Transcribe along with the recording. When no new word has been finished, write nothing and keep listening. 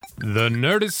The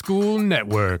Nerdist School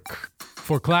Network.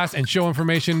 For class and show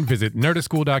information, visit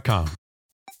nerdistschool.com.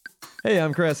 Hey,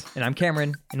 I'm Chris. And I'm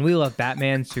Cameron, and we love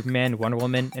Batman, Superman, Wonder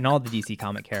Woman, and all the DC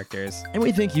comic characters. And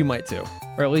we think you might too.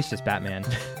 Or at least just Batman.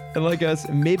 And like us,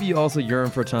 maybe you also yearn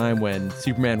for a time when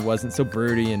Superman wasn't so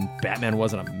broody and Batman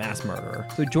wasn't a mass murderer.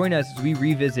 So join us as we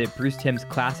revisit Bruce Timm's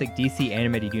classic DC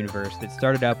animated universe that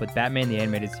started out with Batman the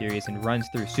Animated Series and runs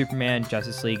through Superman,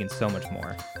 Justice League, and so much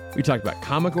more. We talked about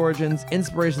comic origins,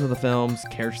 inspirations of the films,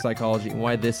 character psychology, and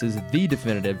why this is the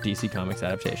definitive DC Comics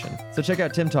adaptation. So check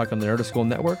out Tim Talk on the Nerdist School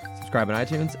Network, subscribe on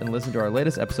iTunes, and listen to our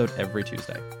latest episode every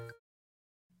Tuesday.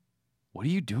 What are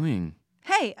you doing?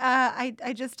 Hey, I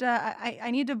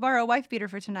need to borrow a wife beater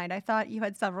for tonight. I thought you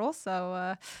had several,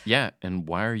 so... Yeah, and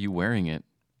why are you wearing it?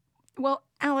 Well,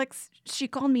 Alex, she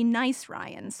called me nice,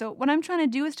 Ryan. So what I'm trying to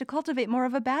do is to cultivate more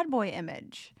of a bad boy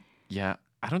image. Yeah,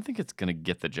 I don't think it's going to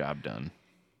get the job done.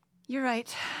 You're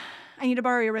right. I need to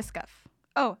borrow your wrist scuff.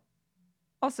 Oh,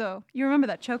 also, you remember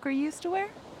that choker you used to wear?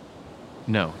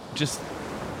 No, just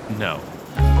no.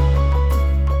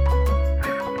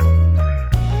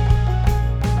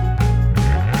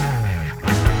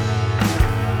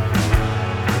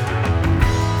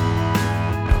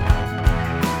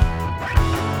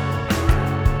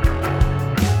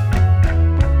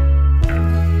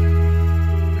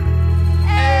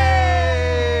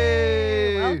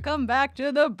 Welcome back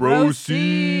to the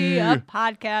BRO.C, a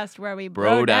podcast where we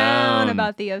Bro down down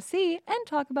about the OC and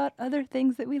talk about other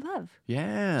things that we love.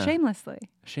 Yeah. Shamelessly.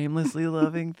 Shamelessly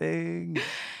loving things.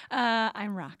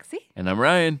 I'm Roxy. And I'm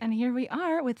Ryan. And here we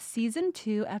are with Season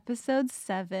 2, Episode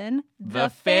 7, The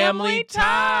Family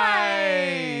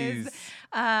Ties.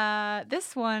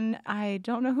 This one, I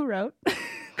don't know who wrote.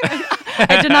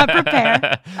 I did not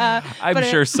prepare. I'm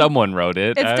sure someone wrote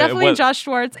it. It's definitely Josh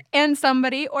Schwartz and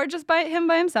somebody, or just by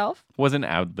himself. Wasn't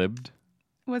ad-libbed.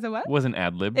 Was it what? Wasn't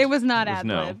ad-libbed. It was not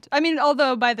ad-libbed. No. I mean,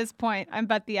 although by this point, I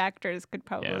bet the actors could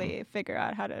probably figure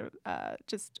out how to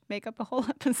just make up a whole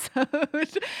episode.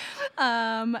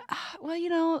 Well, you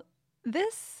know,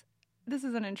 this is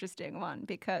an interesting one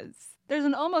because there's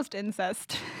an almost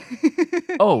incest.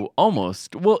 Oh,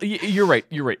 almost. Well, you're right.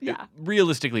 You're right. Yeah.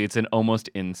 Realistically, it's an almost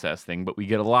incest thing, but we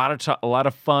get a lot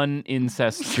of fun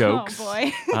incest jokes. Oh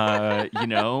boy. You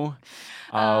know,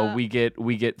 we get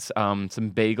some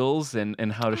bagels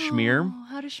and how to schmear.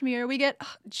 How to schmear. We get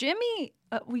Jimmy.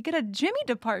 We get a Jimmy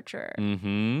departure.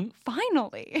 Mm-hmm.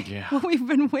 Finally. Yeah. What we've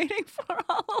been waiting for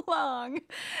all along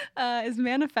is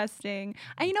manifesting.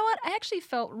 And you know what? I actually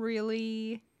felt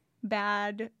really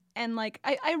bad. And, like,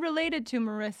 I related to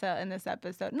Marissa in this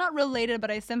episode. Not related,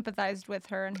 but I sympathized with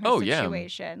her and her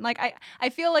situation. Yeah. Like, I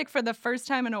feel like for the first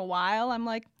time in a while, I'm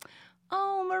like,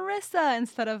 oh, Marissa,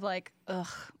 instead of like, ugh,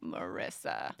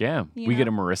 Marissa. Yeah, we get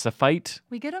a Marissa fight.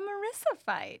 We get a Marissa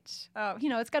fight. Oh, you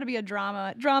know, it's got to be a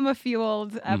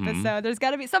drama-fueled episode. There's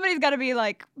got to be, somebody's got to be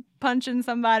like punching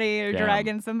somebody or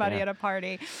dragging somebody at a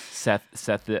party.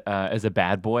 Seth as a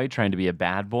bad boy, trying to be a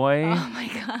bad boy. Oh my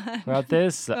God. About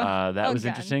this. That was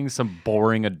interesting. Some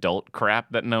boring adult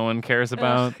crap that no one cares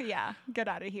about. Yeah, get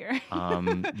out of here.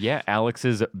 Yeah,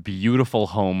 Alex's beautiful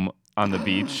home on the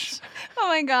beach. Oh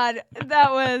my God,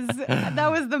 that was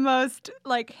the most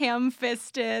like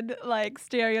ham-fisted, like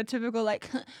stereotypical, like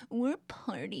we're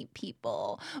party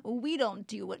people. We don't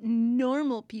do what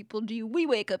normal people do. We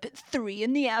wake up at 3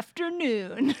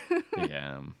 p.m.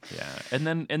 Yeah. And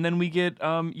then we get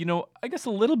you know, I guess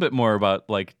a little bit more about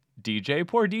like DJ.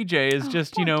 Poor DJ is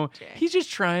just, you know, DJ. He's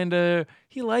just trying to.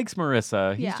 He likes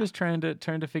Marissa. He's just trying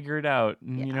to figure it out.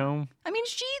 And, you know. I mean,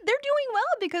 they're doing well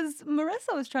because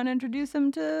Marissa was trying to introduce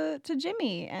him to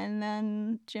Jimmy, and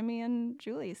then Jimmy and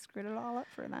Julie screwed it all up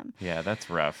for them. Yeah, that's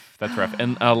rough.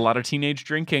 And a lot of teenage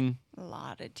drinking. A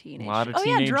lot of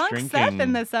teenage drunk drinking. Seth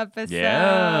in this episode.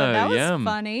 Yeah, that was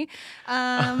funny.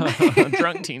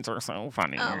 Drunk teens are so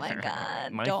funny. Oh my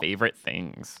God. My favorite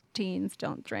things. Teens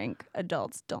don't drink.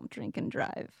 Adults don't drink and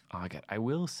drive. Oh God, I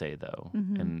will say though,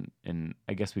 and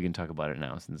I guess we can talk about it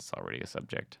now since it's already a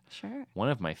subject. Sure. One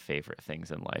of my favorite things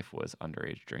in life was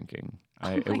underage drinking.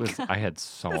 God. I had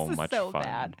so much fun.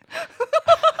 Bad.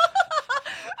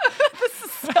 This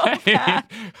is so bad.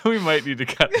 We might need to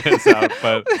cut this out,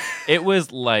 but it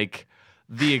was like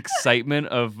the excitement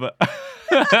of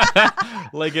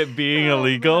like it being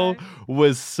illegal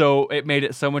it made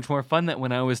it so much more fun that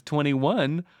when I was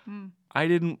 21,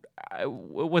 it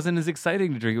wasn't as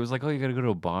exciting to drink. It was like, oh, you got to go to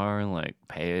a bar and like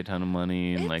pay a ton of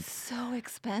money and it's so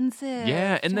expensive.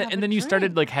 Yeah, and then you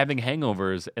started like having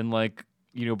hangovers and like,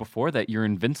 you know, before that you're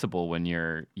invincible when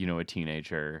you're, you know, a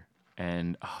teenager.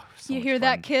 And it was so You much hear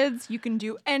that, fun. kids? You can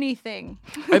do anything.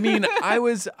 I mean, I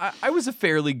was a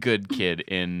fairly good kid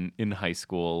in high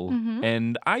school,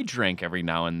 and I drank every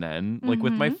now and then, like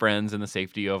with my friends in the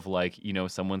safety of like, you know,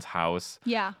 someone's house.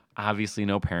 Yeah. Obviously,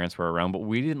 no parents were around, but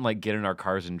we didn't like get in our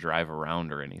cars and drive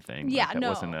around or anything. Yeah, Like, that no.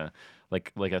 wasn't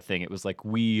a thing. It was like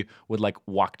we would like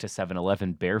walk to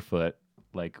 7-Eleven barefoot,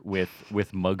 like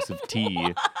with mugs of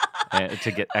tea.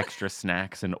 To get extra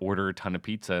snacks and order a ton of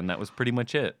pizza, and that was pretty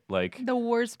much it. Like, The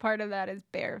worst part of that is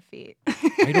bare feet.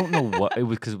 I don't know what it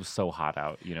was because it was so hot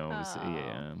out. You know, it was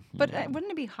But yeah.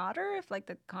 wouldn't it be hotter if like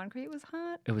the concrete was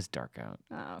hot? It was dark out.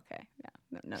 Oh, okay.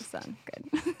 Yeah. No sun.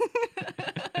 Good.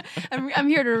 I'm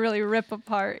here to really rip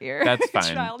apart your That's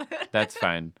fine. childhood. That's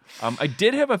fine. I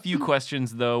did have a few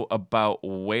questions though about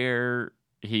where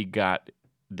he got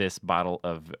this bottle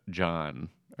of John.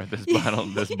 Or this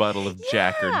bottle of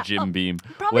Jack or Jim Beam,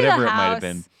 Probably whatever the it house. might have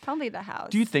been. Probably the house.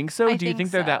 Do you think so? I Do you think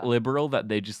they're that so. liberal that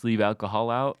they just leave alcohol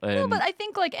out? No, but I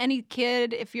think like any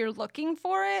kid, if you're looking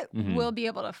for it, will be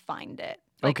able to find it.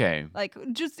 Like, Okay. Like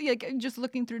just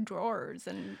looking through drawers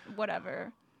and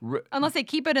whatever. R- Unless they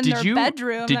keep it in Did their you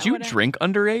bedroom. did that you wouldn't- drink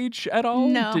underage at all?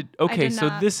 No, I Okay, did so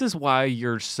not. this is why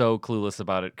you're so clueless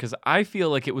about it, because I feel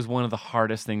like it was one of the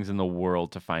hardest things in the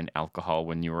world to find alcohol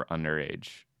when you were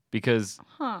underage, because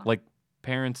Huh. like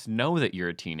parents know that you're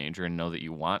a teenager and know that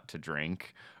you want to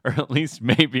drink, or at least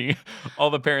maybe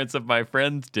all the parents of my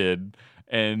friends did.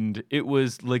 And it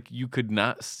was like you could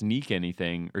not sneak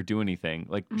anything or do anything.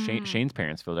 Like Shane's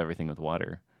parents filled everything with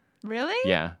water. Really?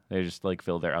 Yeah, they just like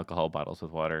filled their alcohol bottles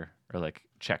with water or like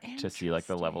check to see like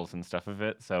the levels and stuff of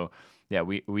it. So yeah,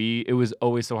 we it was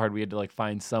always so hard. We had to like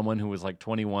find someone who was like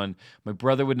 21. My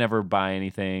brother would never buy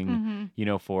anything, you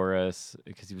know, for us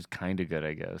because he was kind of good,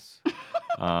 I guess.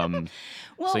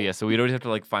 Well, So yeah, so we'd always have to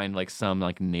like find like some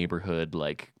like neighborhood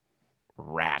like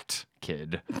rat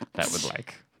kid that would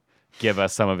like give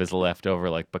us some of his leftover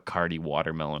like Bacardi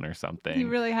watermelon or something. he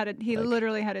really had a. He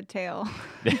literally had a tail.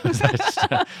 It was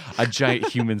a giant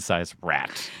human-sized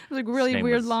rat. Like really name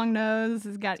weird was- long nose.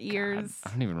 He's got ears. I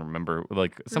don't even remember.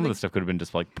 Like some of Really- the stuff could have been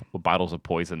just like bottles of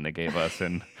poison they gave us,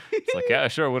 and it's like yeah,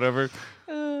 sure, whatever.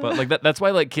 But like that's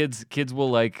why like kids will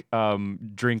like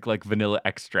drink like vanilla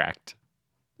extract.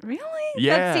 Really?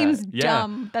 Yeah, That seems yeah.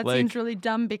 dumb. That Like- seems really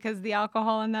dumb because the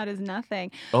alcohol in that is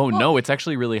nothing. Oh Well, no, it's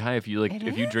actually really high. If you like, It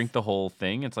if you is? drink the whole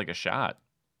thing, it's like a shot.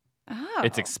 Oh.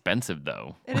 It's expensive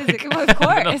though. It is. Like, Well, of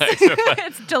course.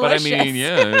 it's but delicious. I mean,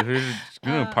 yeah, if you're just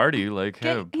gonna party, like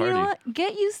have a You party. know what?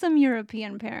 Get you some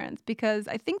European parents because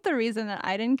I think the reason that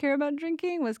I didn't care about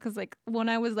drinking was because like when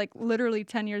I was like literally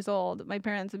 10 years old, my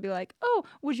parents would be like, "Oh,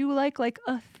 would you like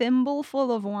a thimble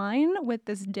full of wine with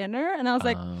this dinner?" And I was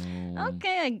like, Oh.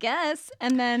 "Okay, I guess."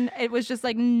 And then it was just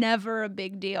like never a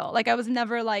big deal. Like I was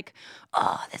never like,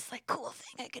 "Oh, this like cool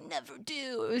thing I could never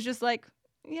do." It was just like,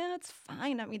 yeah, it's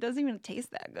fine. I mean, it doesn't even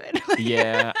taste that good.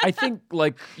 Yeah, I think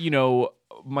like, you know,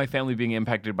 my family being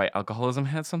impacted by alcoholism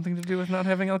had something to do with not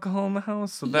having alcohol in the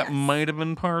house, so that Yes. might have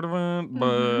been part of it,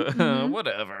 but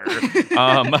whatever.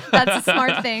 That's a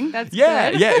smart thing. That's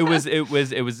Yeah, good. yeah,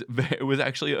 it was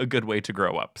actually a good way to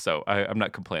grow up. So I'm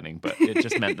not complaining, but it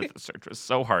just meant that the search was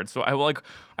so hard. So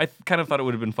I kind of thought it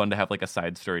would have been fun to have like a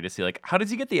side story to see like how does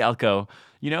he get the alco,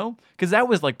 you know? Because that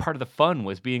was like part of the fun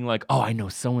was being like, oh, I know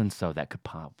so and so that could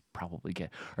probably get,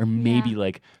 or maybe Yeah.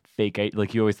 like fake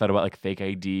like you always thought about like fake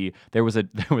ID. There was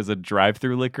a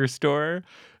drive-through liquor store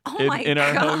Oh in, my in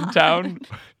our God. hometown.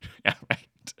 Yeah, right.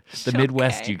 The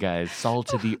Midwest, Okay. you guys,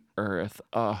 salt of the earth.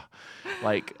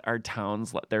 Like our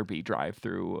towns, let there be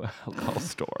drive-through alcohol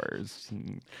stores,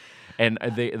 and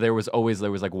there was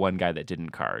like one guy that didn't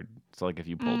card. So like if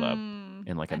you pulled up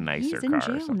in like a And nicer he's in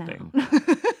car or jail something.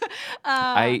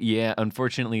 now.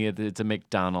 Unfortunately it's a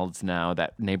McDonald's now.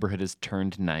 That neighborhood has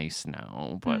turned nice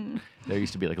now, but there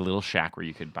used to be like a little shack where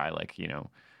you could buy like, you know,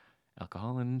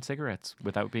 alcohol and cigarettes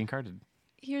without being carded.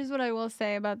 Here's what I will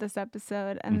say about this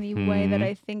episode and the way that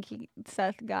I think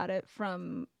Seth got it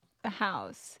from the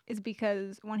house is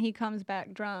because when he comes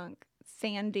back drunk,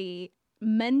 Sandy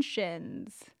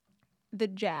mentions the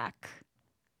Jack.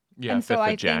 Yeah, And so fifth I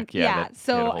of Jack. think- Yeah, yeah, that,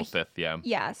 so yeah, the whole he- fifth. Yeah,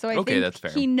 Yeah, so I Okay, think that's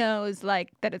fair. he knows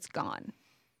like that it's gone.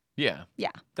 yeah,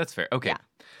 Yeah. that's fair. Okay, Yeah.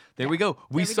 there we go.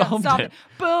 We There we go. solved it.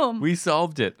 Boom. We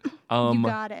solved it. You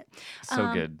got it.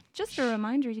 So good. Just a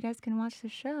reminder, you guys can watch the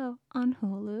show on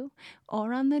Hulu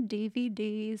or on the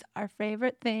DVDs, our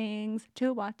favorite things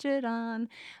to watch it on.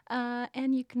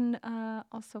 And you can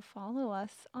also follow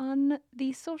us on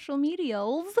the social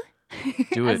medials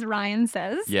Do as it. Ryan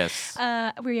says. Yes.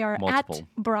 We are Multiple. at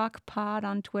BRO.C Pod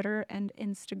on Twitter and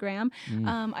Instagram.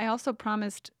 I also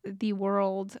promised the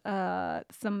world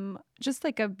some, just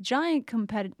like a giant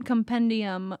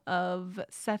compendium of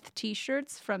Seth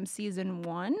t-shirts from season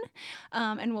 1.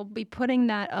 And we'll be putting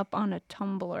that up on a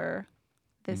Tumblr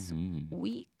this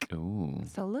week. Ooh,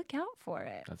 So look out for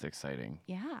it. that's exciting.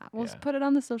 Yeah, we'll Yeah. put it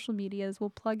on the social medias.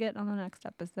 We'll plug it on the next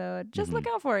episode. Just look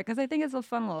out for it because I think it's a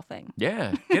fun little thing.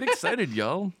 Yeah, get excited,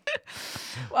 y'all.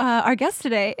 Our guest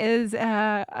today is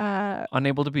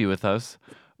Unable to be with us,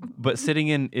 but sitting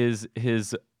in is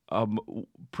his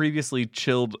previously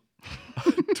chilled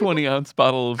 20-ounce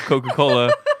bottle of Coca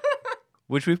Cola,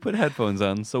 which we've put headphones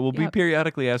on. So we'll be Yep.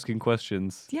 periodically asking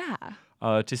questions yeah.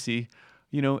 to see,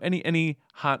 any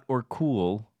hot or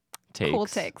cool takes. Cool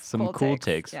takes, Some cool cool takes.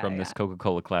 takes Yeah, from this yeah. Coca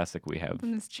Cola classic we have.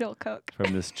 From this chill Coke.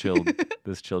 From this chilled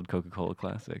Coca Cola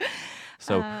classic.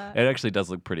 So it actually does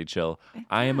look pretty chill.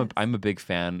 I'm a big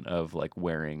fan of like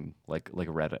wearing like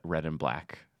red and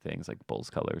black things, like Bulls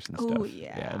colors and stuff. Oh,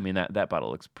 yeah. I mean that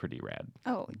bottle looks pretty rad.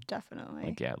 Oh,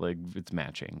 definitely. Like it's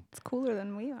matching. It's cooler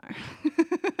than we are.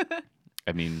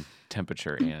 I mean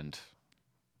temperature and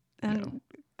And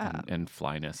and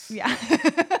flyness. yeah.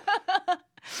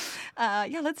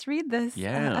 Yeah, let's read this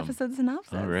Yeah. episode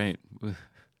synopsis. All right.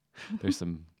 There's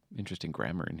some interesting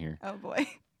grammar in here. Oh boy.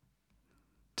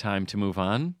 Time to move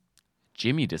on.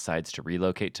 Jimmy decides to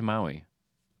relocate to Maui.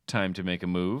 Time to make a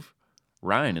move.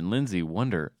 Ryan and Lindsay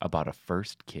wonder about a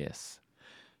first kiss.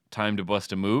 Time to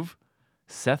bust a move.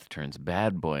 Seth turns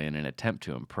bad boy in an attempt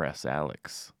to impress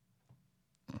Alex.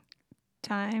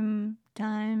 Time.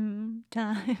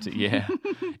 Yeah.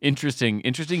 Interesting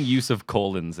use of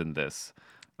colons in this.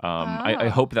 I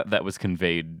hope that was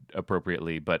conveyed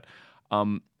appropriately, but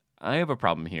I have a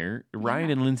problem here. Ryan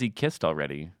and Lindsay kissed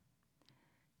already.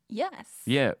 Yes.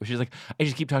 Yeah, she's like, I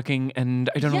just keep talking and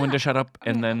I don't know when to Yeah. shut up,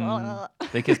 and then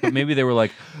they kiss. But maybe they were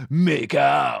like, make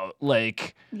out,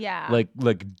 like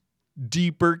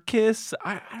deeper kiss.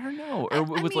 I don't know, or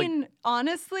it was I mean,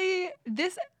 honestly,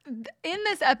 in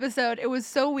this episode, it was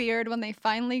so weird when they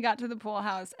finally got to the pool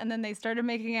house and then they started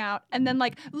making out, and then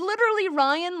like literally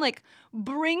Ryan like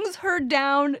brings her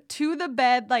down to the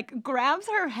bed, like grabs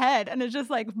her head, and is just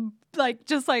like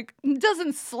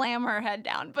doesn't slam her head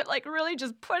down, but like really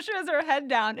just pushes her head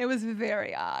down. It was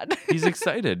very odd. he's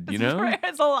excited, you know.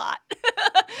 It's a lot.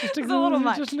 It's a little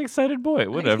much. Just an excited boy.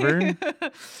 Whatever.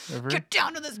 Get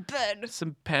down to this bed.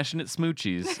 Some passionate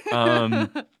smoochies.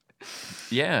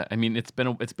 Yeah, I mean it's been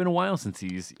a while since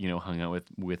he's hung out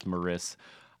with Marissa.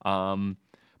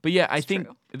 But yeah, I think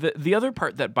the other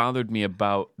part that bothered me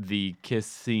about the kiss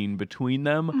scene between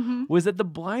them was that the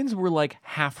blinds were like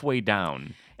halfway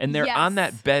down, and they're on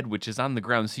that bed, which is on the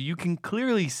ground, so you can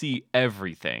clearly see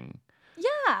everything.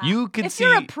 Yeah. You can if see.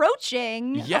 you're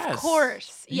approaching, Yes. of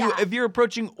course. Yeah. If you're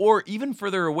approaching, or even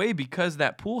further away, because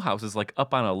that pool house is like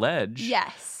up on a ledge.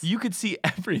 Yes. You could see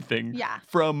everything. Yeah.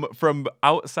 From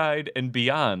outside and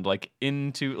beyond, like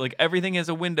into like everything has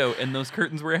a window, and those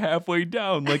curtains were halfway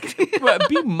down. Like,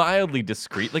 be mildly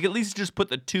discreet. Like, at least just put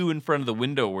the 2 in front of the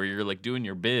window where you're like doing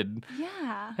your bid.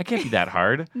 Yeah. That can't be that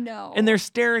hard. No. And they're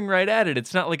staring right at it.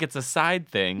 It's not like it's a side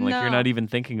thing. Like No. you're not even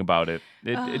thinking about it.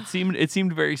 It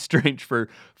seemed very strange for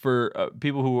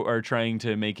people who are trying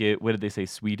to make it. What did they say?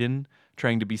 Sweden,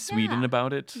 trying to be Sweden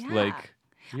about it. Yeah. Like,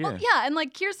 yeah. Well, yeah, and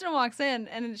like Kirsten walks in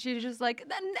and she's just like,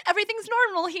 then everything's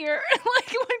normal here. Like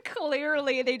when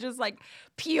clearly they just like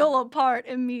peel apart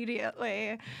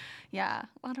immediately. Yeah,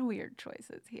 a lot of weird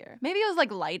choices here. Maybe it was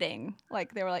like lighting.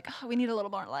 Like they were like, oh, we need a little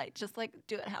more light. Just like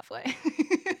do it halfway.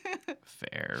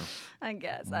 Fair. I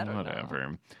guess. I don't know.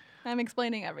 Whatever. I'm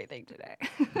explaining everything today.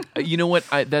 You know what?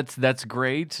 That's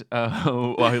great.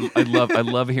 I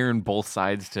love hearing both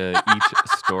sides to each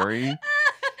story.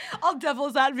 I'll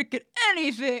devil's advocate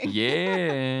anything.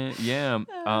 Yeah.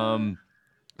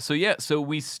 So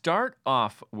we start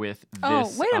off with this.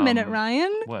 Oh, wait a minute,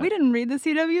 Ryan. what? We didn't read the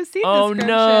CWC Oh, description.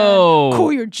 no.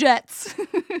 Cool your jets.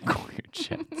 Cool your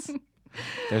jets.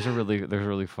 There's a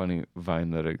really funny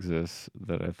Vine that exists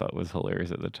that I thought was hilarious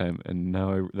at the time, and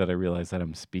now that I realize that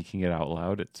I'm speaking it out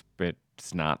loud,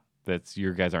 it's not. That's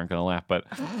your guys aren't gonna laugh, but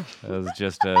it was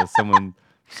just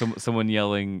someone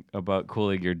yelling about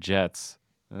cooling your jets,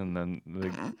 and then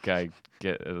the guy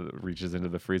reaches into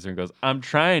the freezer and goes, "I'm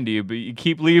trying to, but you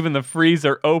keep leaving the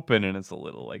freezer open," and it's a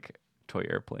little like toy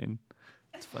airplane.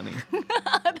 It's funny.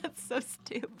 That's so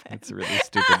stupid. It's really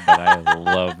stupid, but I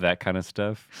love that kind of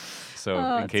stuff. So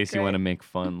in it's case you want great. to make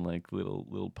fun, like little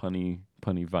punny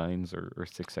vines or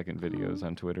 6-second videos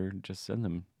on Twitter, just send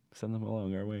them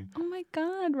along our way. Oh my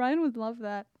God, Ryan would love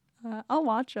that. I'll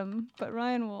watch them, but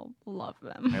Ryan will love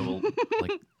them. I will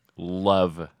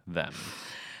love them.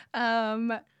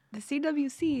 The CW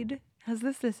Seed has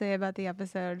this to say about the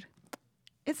episode.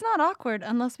 It's not awkward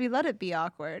unless we let it be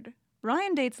awkward.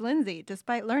 Ryan dates Lindsay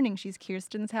despite learning she's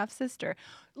Kirsten's half-sister.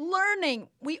 Learning!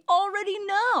 We already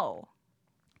know!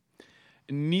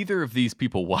 Neither of these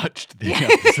people watched the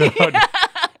episode.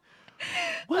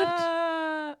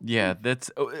 What? Yeah,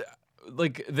 that's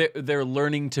like they're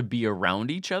learning to be around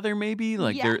each other. Maybe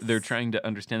like they're Yes. trying to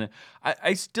understand it.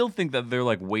 I still think that they're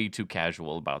like way too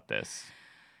casual about this.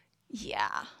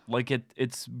 Yeah. Like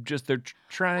it's just they're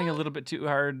trying a little bit too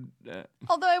hard.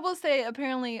 Although I will say,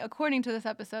 apparently, according to this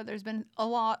episode, there's been a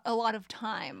lot of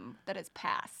time that has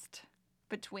passed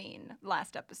between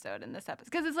last episode and this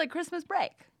episode because it's like Christmas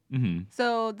break. Mm-hmm.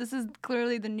 So this is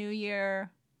clearly the new year,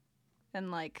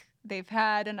 and like they've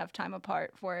had enough time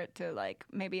apart for it to like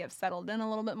maybe have settled in a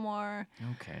little bit more.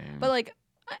 Okay. But like,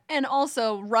 and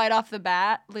also right off the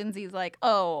bat, Lindsay's like,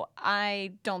 "Oh,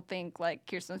 I don't think like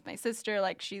Kirsten's my sister.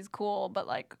 Like she's cool, but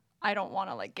like I don't want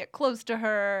to like get close to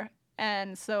her."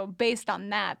 And so based on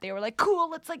that, they were like, "Cool,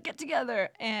 let's like get together."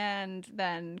 And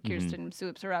then Kirsten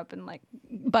swoops her up and like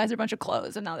buys her a bunch of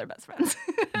clothes, and now they're best friends.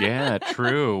 Yeah,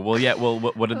 true. Well, yeah. Well,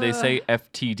 what did they say?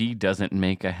 FTD doesn't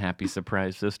make a happy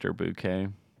surprise sister bouquet.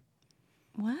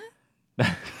 What?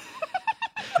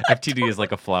 FTD is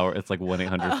like a flower. It's like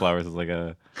 1-800-Flowers is like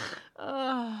a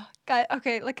God,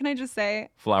 okay, like, can I just say,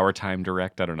 flower time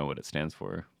direct. I don't know what it stands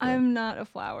for. But- I'm not a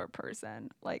flower person.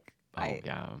 Like,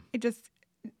 yeah.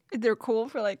 They're cool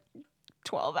for like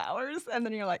 12 hours, and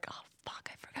then you're like, oh,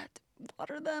 fuck, I forgot to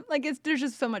water them. Like, there's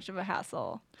just so much of a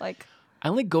hassle. Like, I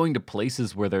like going to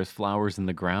places where there's flowers in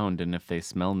the ground, and if they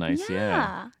smell nice,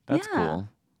 yeah, that's cool.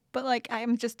 But like,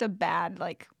 I'm just a bad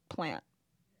like plant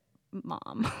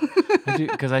mom.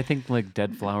 Because I think like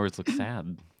dead flowers look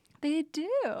sad. They do.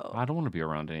 I don't want to be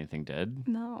around anything dead.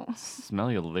 No.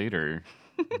 Smell you later.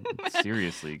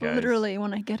 Seriously, guys. Literally,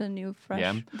 when I get a new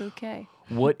fresh bouquet.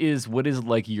 What is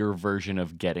like your version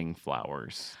of getting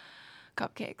flowers?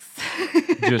 Cupcakes.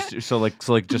 just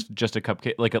just a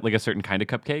cupcake, like a certain kind of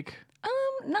cupcake.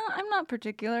 No, I'm not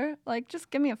particular. Like,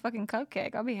 just give me a fucking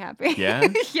cupcake. I'll be happy. Yeah?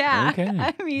 Yeah. Okay.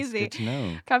 I'm easy. Good to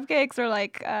know. Cupcakes or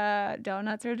like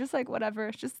donuts or just like whatever.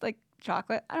 It's just like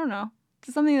chocolate. I don't know.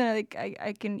 Just something that like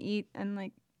I can eat and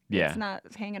like it's not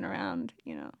hanging around,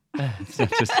 you know. It's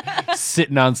not just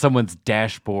sitting on someone's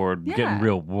dashboard, getting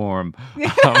real warm.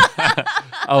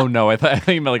 Oh no, I thought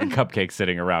you meant like a cupcake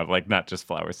sitting around, like not just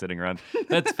flowers sitting around.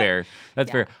 That's fair.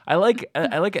 That's fair. I like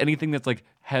anything that's like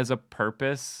has a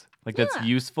purpose, like that's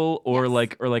useful, or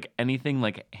like anything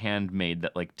like handmade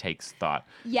that like takes thought.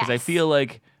 Yes. Because I feel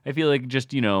like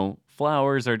just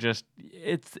flowers are just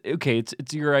it's okay. It's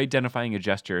you're identifying a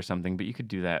gesture or something, but you could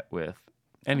do that with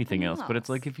anything else. But it's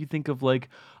like if you think of like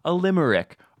a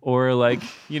limerick or like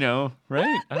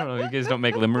right? I don't know. You guys don't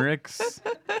make limericks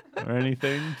or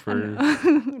anything for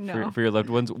your loved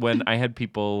ones. When I had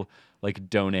people like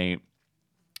donate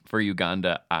for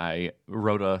Uganda, I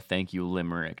wrote a thank you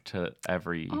limerick to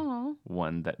every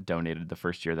one that donated the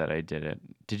first year that I did it.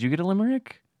 Did you get a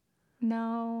limerick?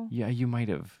 No. Yeah, you might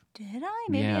have. Did I?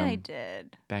 Maybe I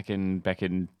did. Back in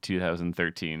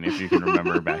 2013, if you can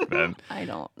remember back then.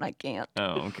 I can't.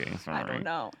 Oh, okay. Sorry. I don't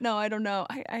know. No, I don't know.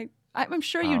 I'm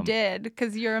sure you did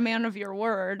because you're a man of your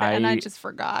word, and I just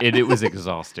forgot. It was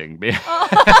exhausting.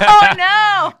 Oh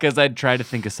no! Because I'd try to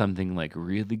think of something like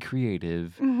really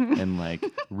creative and like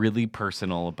really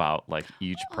personal about like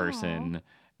each person.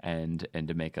 And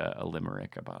to make a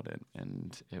limerick about it,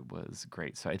 and it was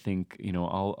great. So I think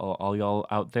all y'all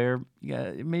out there,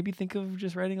 maybe think of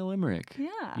just writing a limerick,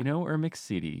 or a mixed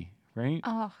CD, right?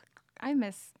 Oh, I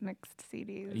miss mixed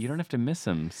CDs. You don't have to miss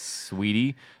them,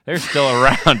 sweetie. They're still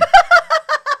around.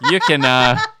 You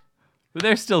can.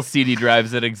 There's still CD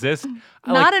drives that exist.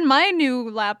 Not in my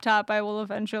new laptop I will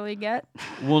eventually get.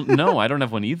 Well, no, I don't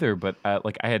have one either. But I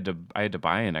had to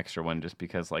buy an extra one just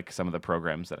because like some of the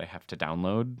programs that I have to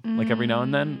download like every now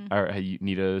and then you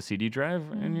need a CD drive,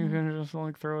 and you can just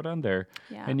like throw it on there,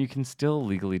 and you can still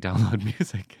legally download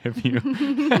music if you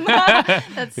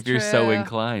if you're so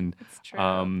inclined. That's true.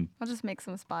 I'll just make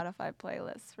some Spotify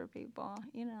playlists for people.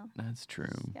 That's true.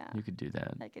 Yeah. You could do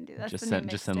that. I can do that.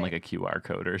 Just send like a QR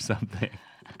code or something.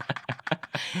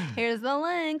 Here's the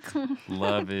link.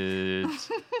 Love it.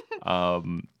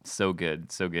 So good.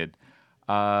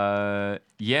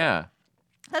 Yeah.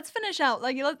 Let's finish out.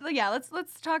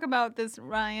 Let's talk about this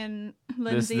Ryan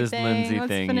Lindsay this thing. Lindsay let's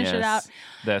thing. finish it out.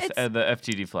 The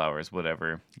FTD flowers,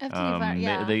 whatever. FTD flowers,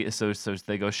 yeah. So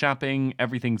they go shopping.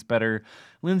 Everything's better.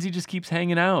 Lindsay just keeps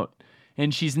hanging out.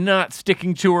 and she's not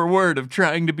sticking to her word of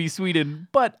trying to be Sweden,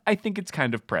 but I think it's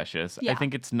kind of precious. Yeah. I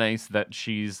think it's nice that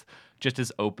she's just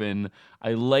as open.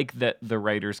 I like that the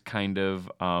writers kind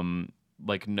of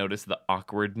like notice the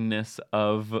awkwardness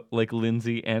of like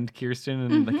Lindsay and Kirsten,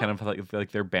 and the kind of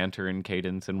like their banter and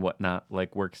cadence and whatnot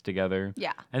like works together.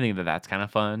 Yeah. I think that that's kind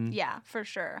of fun. Yeah, for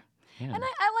sure. Yeah. And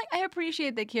I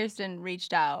appreciate that Kirsten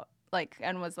reached out like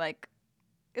and was like,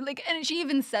 and she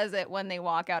even says it when they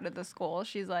walk out of the school.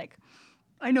 She's like,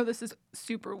 I know this is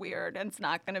super weird and it's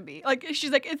not going to be like, she's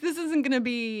like, this isn't going to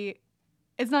be,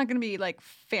 it's not going to be like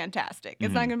fantastic.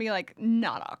 It's not going to be like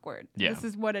not awkward. Yeah. This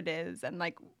is what it is. And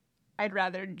like, I'd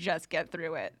rather just get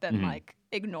through it than like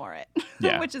ignore it,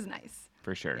 Yeah. which is nice.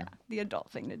 For sure. Yeah, the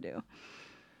adult thing to do.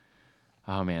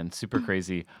 Oh man, super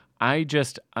crazy. I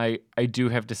do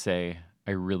have to say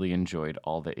I really enjoyed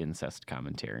all the incest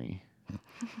commentary.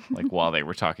 Like while they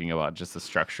were talking about just the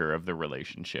structure of the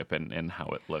relationship and how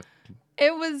it looked.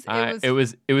 It was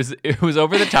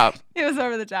over the top, it was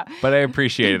over the top. but I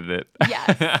appreciated it.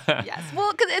 Yes.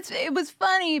 Well, because it was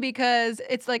funny because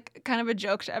it's like kind of a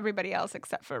joke to everybody else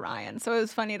except for Ryan. So it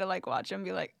was funny to like watch him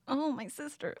be like, "Oh, my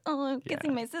sister. Oh, I'm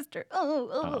kissing my sister.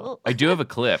 Oh." I do have a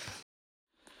clip.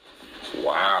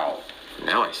 Wow.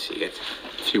 Now I see it.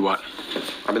 See what?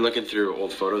 I've been looking through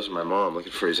old photos of my mom,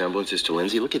 looking for resemblances to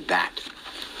Lindsay. Look at that.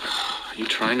 Are you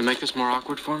trying to make this more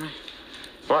awkward for me?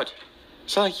 What?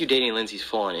 It's not like you dating Lindsay's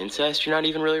full-on incest. You're not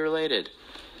even really related.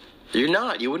 You're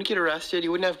not. You wouldn't get arrested.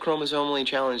 You wouldn't have chromosomally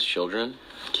challenged children.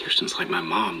 Kirsten's like my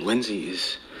mom. Lindsay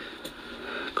is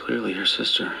clearly her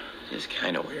sister. It's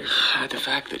kind of weird. The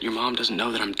fact that your mom doesn't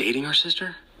know that I'm dating her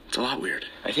sister? It's a lot weird.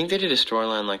 I think they did a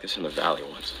storyline like this in the Valley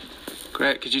once.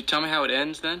 Great. Could you tell me how it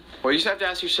ends then? Well, you just have to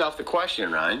ask yourself the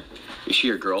question, Ryan. Is she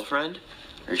your girlfriend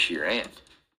or is she your aunt?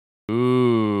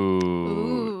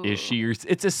 Ooh. Is she your...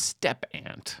 It's a step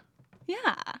aunt. Yeah.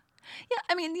 Yeah,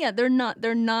 I mean, yeah, they're not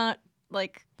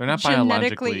like They're not genetically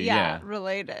biologically, yeah.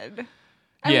 related.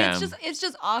 I mean, Yeah. it's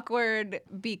just awkward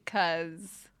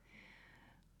because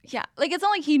like it's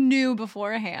not like he knew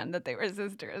beforehand that they were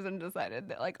sisters and decided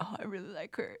that like, oh, I really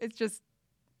like her. It's just,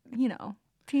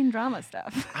 teen drama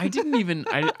stuff. I didn't even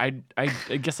I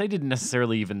guess I didn't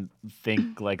necessarily even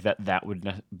think like that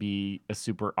would be a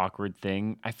super awkward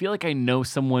thing. I feel like I know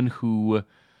someone who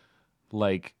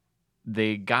like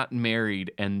they got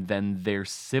married and then their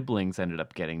siblings ended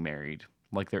up getting married.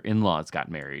 Like their in-laws got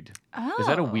married. Oh. Is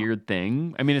that a weird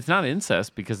thing? I mean, it's not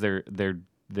incest because they're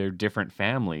different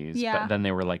families, Yeah. but then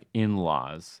they were like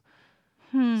in-laws.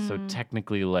 So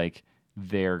technically like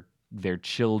their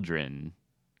children,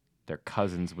 their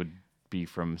cousins would be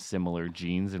from similar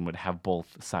genes and would have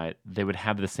they would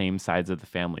have the same sides of the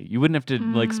family. You wouldn't have to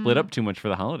like split up too much for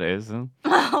the holidays. Huh?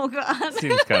 Oh God.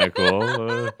 Seems kind of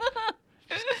cool.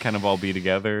 Just kind of all be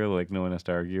together, like no one has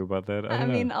to argue about that. I don't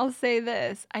know. mean, I'll say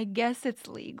this. I guess it's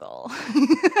legal.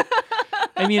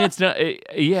 I mean, it's not.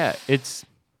 It's.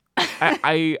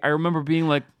 I remember being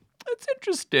like, that's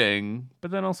interesting,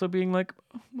 but then also being like,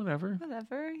 whatever.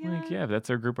 Whatever, yeah. Like, yeah, if that's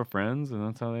their group of friends and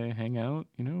that's how they hang out,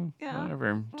 Yeah,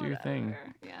 whatever. Do your thing.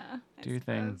 Yeah. Do your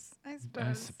thing. I I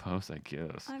guess.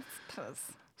 I suppose.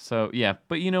 So, yeah,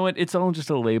 but you know what? It's all just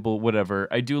a label, whatever.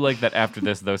 I do like that after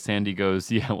this, though, Sandy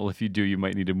goes, yeah, well, if you do, you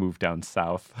might need to move down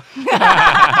south.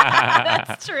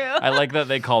 That's true. I like that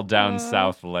they call down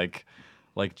south like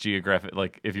geographic,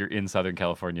 like if you're in Southern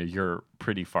California, you're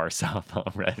pretty far south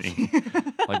already.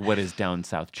 Like what is down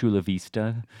south? Chula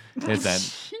Vista? Is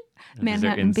that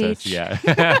Manhattan Beach?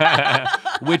 Yeah.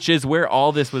 Which is where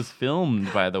all this was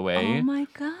filmed, by the way. Oh my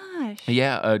gosh.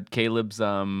 Yeah, Caleb's his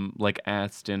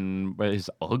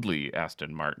ugly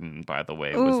Aston Martin, by the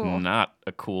way, was not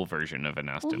a cool version of an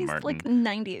Aston He's Martin. like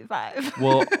 95.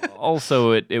 Well,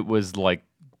 also it was like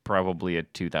probably a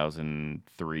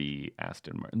 2003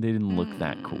 Aston Martin. They didn't look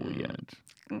that cool yet.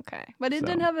 Okay, but it So.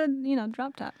 did have a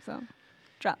drop top, so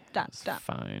drop.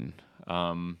 Fine.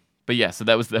 But yeah, so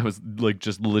that was like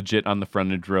just legit on the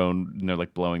frontage road, and they're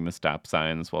like blowing the stop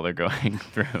signs while they're going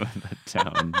through the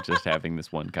town, just having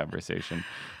this one conversation.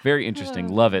 Very interesting.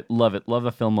 Love it. Love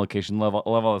the film location. Love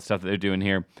all the stuff that they're doing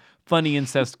here. Funny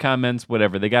incest comments,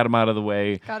 whatever. They got them out of the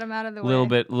way. Got him out of the way.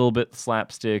 Little bit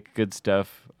slapstick, good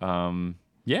stuff.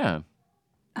 Yeah.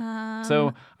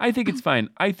 So I think it's fine.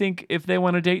 I think if they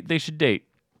want to date, they should date.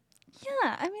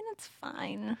 Yeah, I mean it's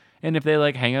fine. And if they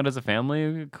like hang out as a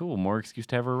family, cool. More excuse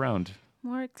to have her around.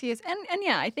 More excuse, and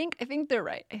yeah, I think they're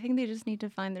right. I think they just need to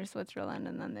find their Switzerland,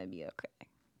 and then they'd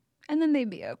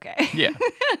be okay. Yeah.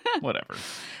 Whatever.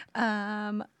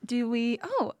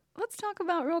 Let's talk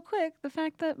about real quick the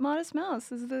fact that Modest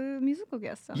Mouse is the musical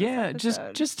guest on this Yeah,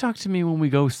 episode. just talk to me when we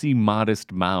go see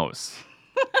Modest Mouse.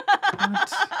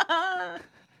 That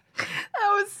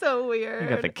was so weird. You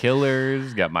got the Killers,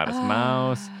 you got Modest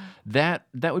Mouse. That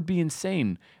would be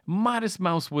insane. Modest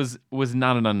Mouse was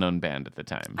not an unknown band at the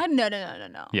time.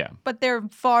 No. Yeah. But they're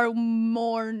far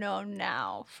more known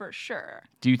now, for sure.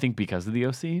 Do you think because of the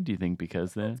OC? Do you think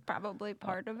because the... That's probably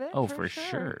part of it. Oh, for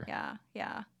sure. Yeah.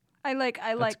 I like.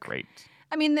 That's great.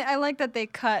 I mean, I like that they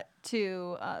cut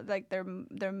to like their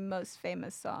most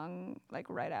famous song, like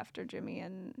right after Jimmy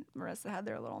and Marissa had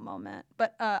their little moment.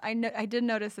 But I did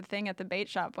notice a thing at the bait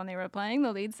shop when they were playing.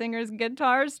 The lead singer's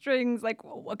guitar strings, like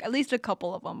at least a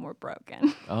couple of them were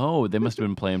broken. Oh, they must have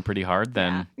been playing pretty hard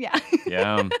then. Yeah.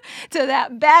 Yeah. To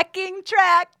that backing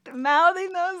track,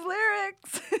 mouthing those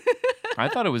lyrics. I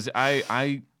thought it was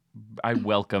I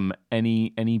welcome any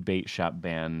bait shop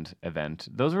band event.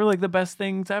 Those were like the best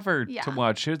things ever to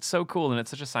watch. It's so cool, and it's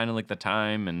such a sign of like the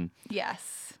time and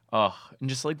yes. Oh, and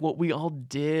just like what we all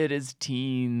did as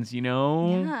teens, you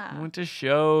know? Yeah. Went to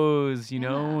shows, you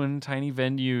know, in tiny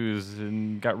venues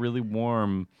and got really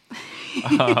warm.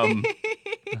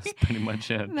 That's pretty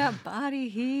much it. That body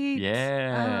heat.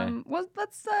 Yeah. Well,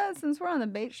 let's since we're on the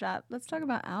bait shop, let's talk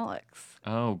about Alex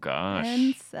Oh gosh.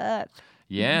 and Seth.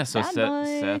 Yeah, so Bad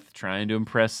boy. Seth trying to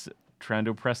impress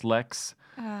Lex.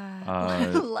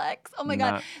 Lex. Oh my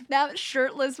God, that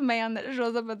shirtless man that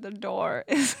shows up at the door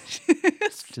is.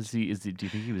 Do you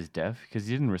think he was deaf? Because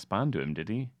he didn't respond to him, did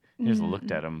he? He just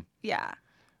looked at him. Yeah.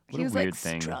 What He a was weird like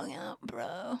thing. strung out,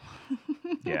 bro.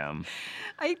 Yeah.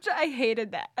 I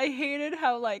hated that. I hated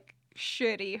how like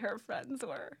shitty her friends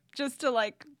were, just to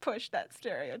like push that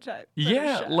stereotype. for the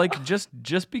Yeah, show. like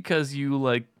just because you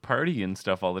like party and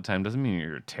stuff all the time doesn't mean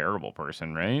you're a terrible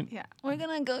person, right? Yeah, we're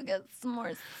gonna go get some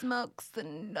more smokes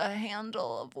and a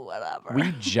handle of whatever.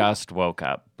 We just woke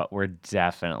up, but we're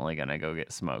definitely gonna go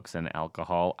get smokes and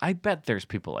alcohol. I bet there's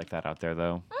people like that out there,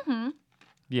 though. Mm-hmm.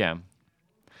 Yeah.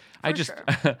 I just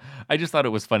thought it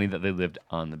was funny that they lived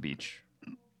on the beach,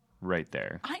 right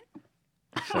there.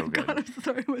 So good. God, I'm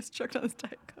sorry, I was choked on this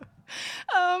Diet Coke.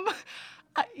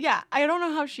 I don't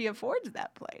know how she affords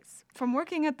that place. From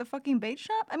working at the fucking bait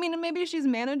shop? I mean, maybe she's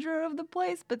manager of the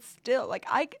place, but still, like,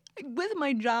 with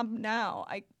my job now,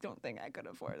 I don't think I could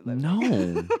afford living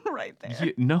No. right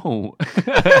there. No.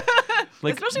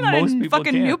 Like, especially not most in people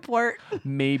fucking can't. Newport.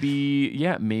 Maybe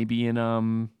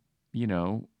in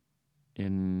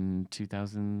in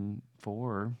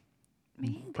 2004,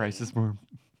 Maybe. prices were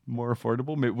more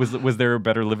affordable. Was there a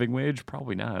better living wage?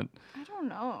 Probably not. I don't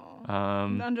know.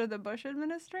 Um, Under the Bush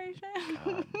administration?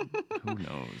 God, who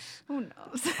knows? Who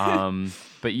knows?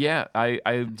 But yeah, I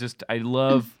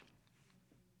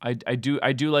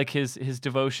do like his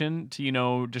devotion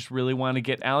to just really want to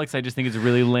get Alex. I just think it's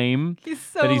really lame He's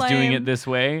so that he's doing lame. it this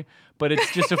way. But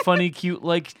it's just a funny, cute,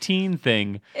 like teen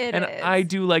thing. It and is. I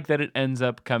do like that it ends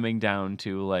up coming down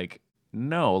to like,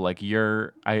 no, like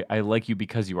I like you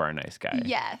because you are a nice guy.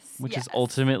 Yes. Which yes. is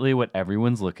ultimately what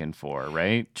everyone's looking for,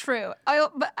 right? True.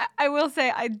 But I will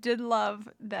say I did love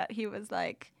that he was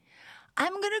like,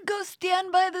 I'm going to go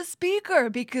stand by the speaker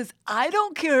because I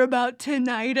don't care about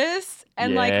tinnitus.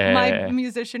 And like my Yeah.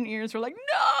 musician ears were like,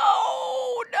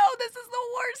 no, this is the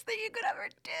worst thing you could ever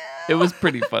do. It was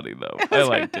pretty funny though. I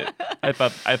liked it. I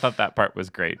thought that part was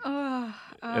great. and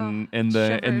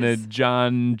the shivers.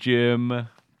 John Jim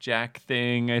Jack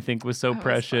thing I think was so That was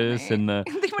precious, funny. and the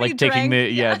When he like taking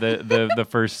drank, the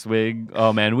first swig.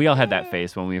 Oh man, we all had that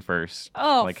face when we first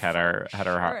Oh, had our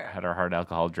sure. hard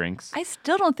alcohol drinks. I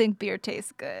still don't think beer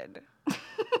tastes good.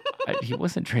 He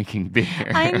wasn't drinking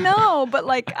beer. I know, but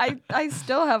like I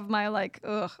still have my like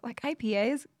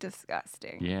IPA is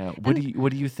disgusting. Yeah. What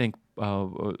do you think?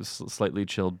 Slightly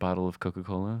chilled bottle of Coca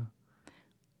Cola.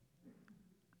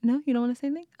 No, you don't want to say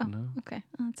anything? Oh, No. okay.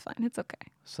 Oh, it's fine. It's okay.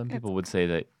 Some people would say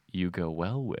that you go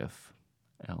well with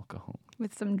alcohol.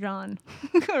 With some John.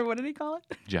 Or what did he call it?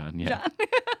 John, yeah. John.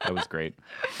 That was great.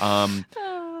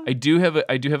 I do have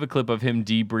a clip of him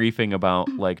debriefing about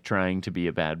like trying to be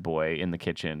a bad boy in the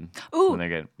kitchen. Ooh. When they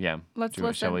get Let's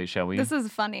listen. Shall we? This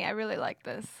is funny. I really like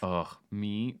this. Oh,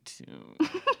 me too.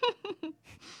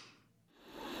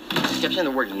 She kept saying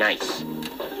the word nice.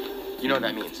 You know what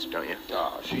that means, don't you?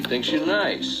 Oh, she thinks she's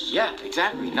nice. Yeah,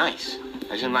 exactly, nice.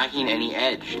 As in lacking any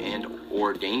edge and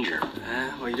or danger.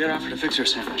 Well, you did offer to fix her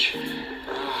sandwich.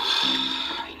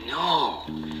 I know.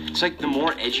 It's like the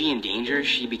more edgy and dangerous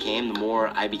she became, the more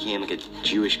I became like a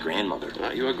Jewish grandmother.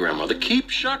 Not you a grandmother. Keep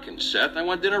shucking, Seth. I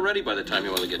want dinner ready by the time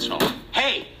your mother gets home.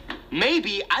 Hey,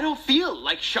 maybe I don't feel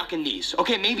like shucking these.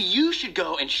 Okay, maybe you should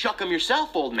go and shuck them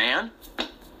yourself, old man.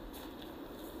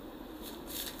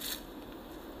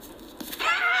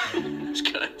 That's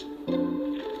good.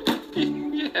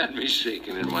 Yeah. had me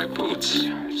shaking in my boots.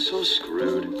 I'm so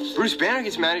screwed. Bruce Banner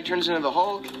gets mad, he turns into the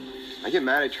Hulk. I get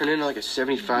mad, I turn into like a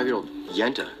 75-year-old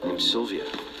Yenta named Sylvia.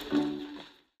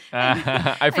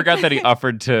 I forgot that he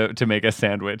offered to make a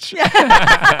sandwich.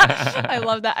 I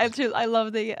love that. I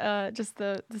love the just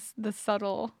the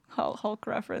subtle Hulk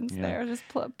reference there. Just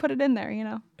put it in there, you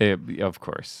know. Of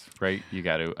course, right? You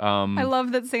got to. I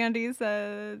love that Sandy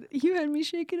said, "You had me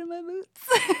shaking in my boots."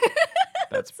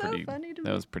 That's so pretty. funny to that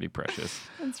me. was pretty precious.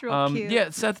 That's real cute.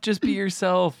 Yeah, Seth, just be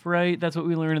yourself, right? That's what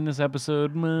we learned in this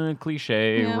episode.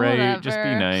 Cliche, Yeah, right? Just be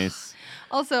whatever. nice.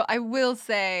 Also, I will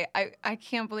say, I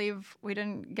can't believe we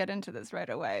didn't get into this right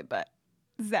away, but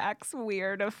Zach's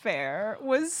weird affair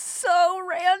was so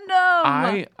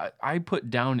random. I put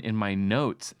down in my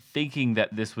notes thinking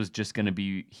that this was just gonna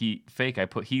be fake. I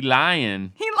put he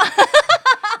lying.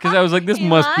 Because I was like, this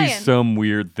must be some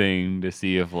weird thing to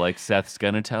see if like Seth's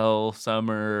gonna tell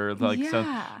Summer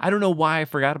I don't know why I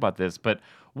forgot about this, but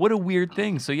what a weird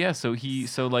thing. So yeah,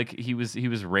 he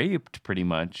was raped pretty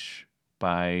much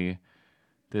by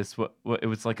this what it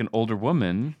was like an older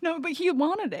woman. No, but he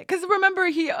wanted it because remember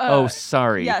he. Oh,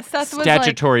 sorry. Yeah, Seth was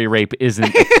statutory rape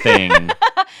isn't a thing.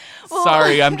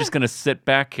 Sorry, I'm just gonna sit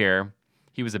back here.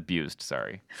 He was abused.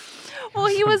 Sorry. Well,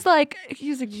 he was like, do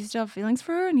you still have feelings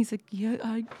for her? And he's like, yeah,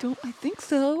 I think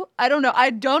so. I don't know.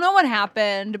 I don't know what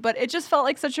happened, but it just felt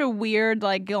like such a weird,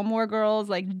 like Gilmore Girls,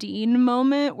 like Dean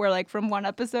moment where like from one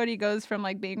episode he goes from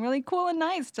like being really cool and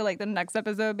nice to like the next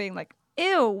episode being like,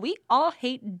 ew, we all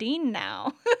hate Dean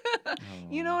now.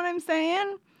 You know what I'm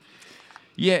saying?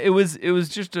 Yeah, it was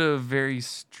just a very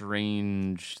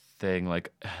strange thing.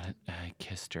 Like, I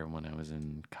kissed her when I was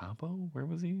in Cabo. Where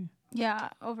was he? Yeah,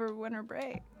 over winter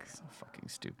break. So fucking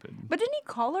stupid. But didn't he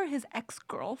call her his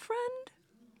ex-girlfriend?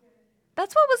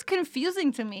 That's what was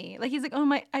confusing to me. Like, he's like,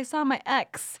 oh, I saw my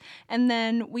ex, and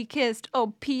then we kissed.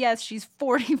 Oh, P.S., she's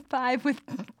 45 with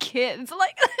kids.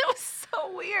 Like, it was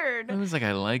so weird. I was like,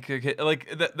 I like her kid. Like,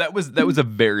 that was a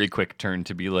very quick turn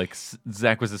to be like,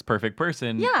 Zach was this perfect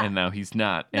person, and now he's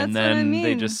not. And That's what I mean.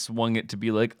 They just swung it to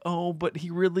be like, oh, but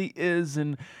he really is.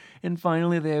 And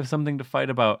finally they have something to fight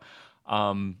about.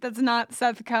 That's not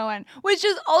Seth Cohen, which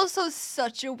is also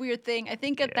such a weird thing. I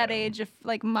think at that age, if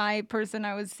like my person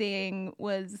I was seeing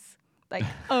was like,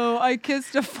 oh, I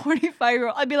kissed a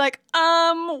 45-year-old, I'd be like,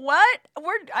 what?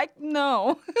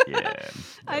 No. Yeah.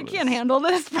 I can't handle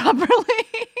this properly.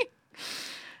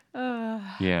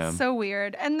 Yeah. So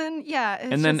weird. And then,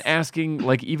 and then asking,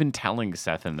 like, even telling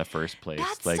Seth in the first place.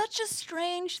 That's like, such a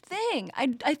strange thing.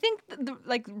 I think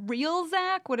like real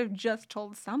Zach would have just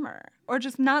told Summer or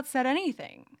just not said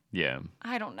anything. Yeah.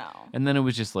 I don't know. And then it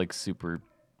was just like super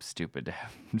stupid to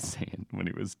have him saying when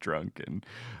he was drunk and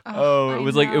it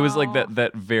was like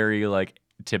that very like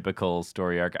typical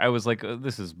story arc. I was like, oh,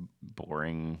 this is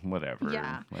boring, whatever.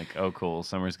 Yeah. Like, oh cool,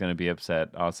 Summer's gonna be upset.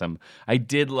 Awesome. I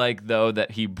did like though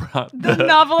that he brought the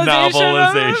novelization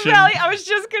of the Valley. I was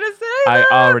just gonna say that.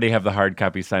 I already have the hard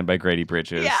copy signed by Grady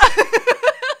Bridges. Yeah.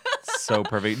 So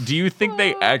perfect. Do you think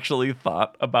they actually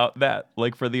thought about that,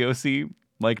 like for the OC,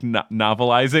 like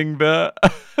novelizing the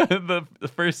the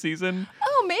first season?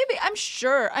 Oh, maybe.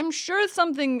 I'm sure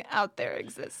something out there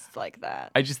exists like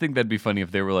that. I just think that'd be funny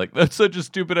if they were like, that's such a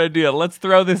stupid idea. Let's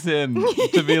throw this in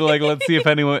to be like, let's see if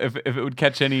anyone, if it would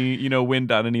catch any,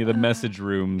 wind on any of the message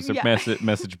rooms or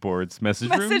message boards,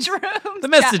 message rooms, the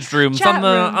message rooms chat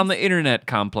on the internet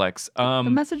complex. The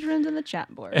message rooms and the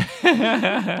chat board.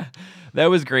 That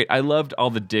was great. I loved all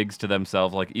the digs to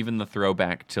themselves, like even the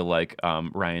throwback to like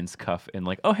Ryan's cuff and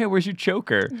like, oh hey, where's your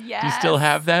choker? Yes. Do you still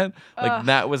have that? Like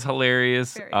that was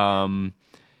hilarious.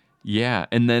 Yeah,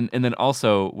 and then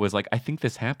also was like, I think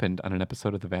this happened on an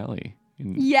episode of The Valley.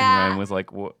 And Ryan was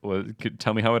like, "What?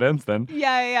 Tell me how it ends, then."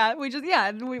 Yeah. We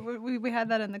had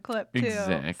that in the clip too.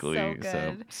 Exactly. So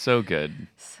good. So good.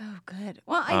 So good.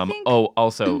 Well, I think. Oh,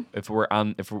 also, since we're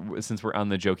on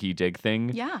the jokey dig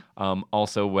thing. Yeah.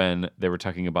 Also, when they were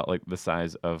talking about like the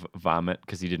size of vomit,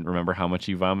 because he didn't remember how much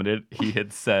he vomited, he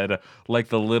had said like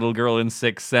the little girl in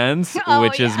Sixth Sense,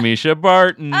 which is Misha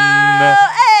Barton.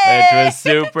 It was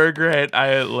super great.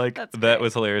 I like that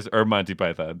was hilarious. Or Monty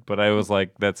Python, but I was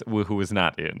like, that's who was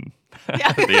not in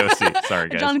the OC. Sorry,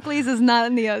 guys. John Cleese is not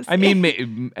in the OC. I mean,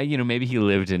 maybe he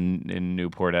lived in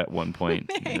Newport at one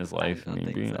point in his life.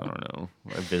 Maybe I don't know.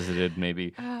 Or visited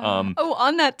maybe.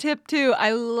 On that tip too,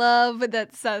 I love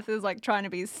that Seth is like trying to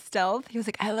be stealth. He was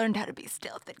like, I learned how to be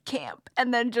stealth at camp,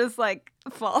 and then just like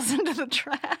falls into the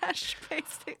trash,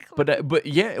 basically. But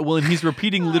yeah, well, and he's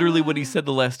repeating literally what he said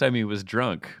the last time he was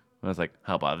drunk. I was like,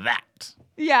 how about that?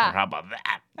 Yeah. Or how about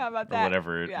that? How about or that?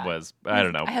 whatever it Yeah. was. I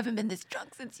don't know. I haven't been this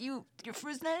drunk since your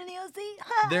first night in the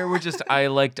OC. There were just I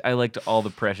liked all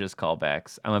the precious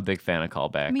callbacks. I'm a big fan of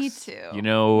callbacks. Me too. You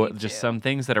know, Me just too. some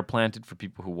things that are planted for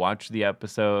people who watch the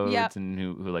episodes Yep. and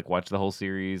who like watch the whole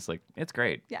series. Like it's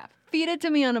great. Yeah, feed it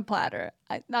to me on a platter.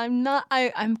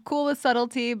 I'm cool with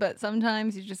subtlety, but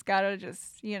sometimes you just gotta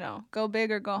go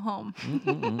big or go home.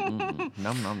 Nom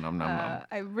nom nom nom nom.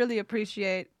 I really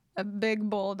appreciate a big,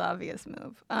 bold, obvious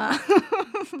move.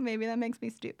 Maybe that makes me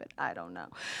stupid. I don't know.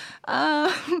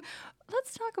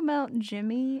 Let's talk about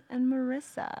Jimmy and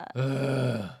Marissa.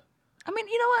 I mean,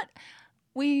 you know what?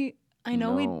 I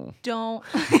know we No. don't.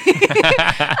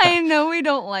 I know we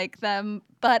don't like them,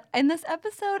 but in this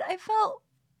episode, I felt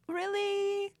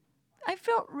really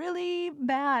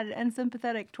bad and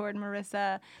sympathetic toward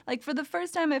Marissa. Like for the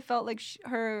first time, I felt like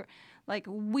her like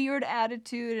weird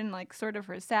attitude and like sort of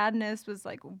her sadness was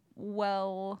like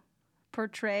well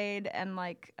portrayed and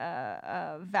like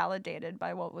validated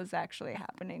by what was actually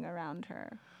happening around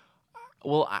her.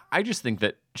 Well, I just think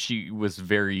that she was a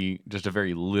very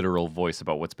literal voice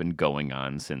about what's been going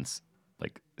on since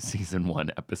like season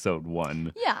 1, episode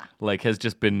 1. Yeah. Like has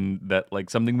just been that like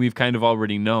something we've kind of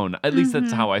already known. At least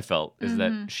that's how I felt, is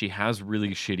that she has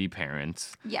really shitty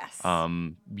parents. Yes.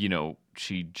 You know,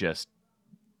 she just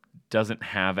doesn't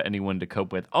have anyone to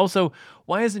cope with. Also,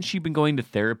 why hasn't she been going to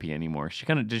therapy anymore?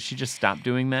 Did she just stop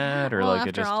doing that, or well, like after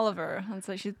it just? Oliver, that's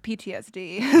like she's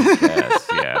PTSD. Yes,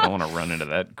 yeah. I don't want to run into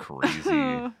that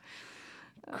crazy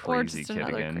or just kid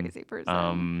another again. crazy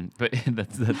person. But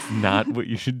that's not what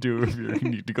you should do if you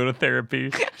need to go to therapy.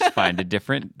 Just find a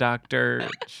different doctor.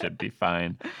 It should be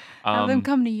fine. Have them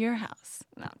come to your house.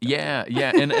 No, Yeah.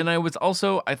 And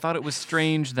I thought it was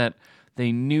strange that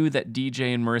they knew that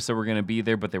DJ and Marissa were going to be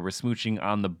there, but they were smooching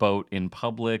on the boat in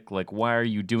public. Like, why are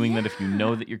you doing that if you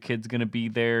know that your kid's going to be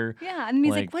there? Yeah, and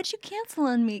he's like, what'd you cancel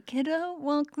on me, kiddo?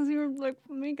 Well, because you were, like,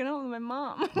 making out with my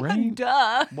mom. Right?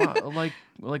 Duh.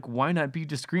 Like, why not be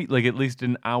discreet, like, at least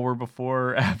an hour before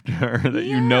or after that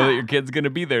you know that your kid's going to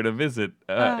be there to visit?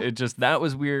 That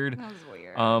was weird. That was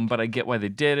weird. But I get why they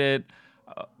did it.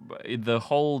 The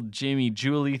whole Jamie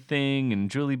Julie thing and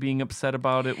Julie being upset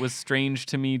about it was strange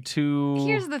to me too.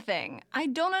 Here's the thing. I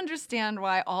don't understand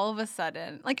why all of a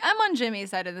sudden, like I'm on Jimmy's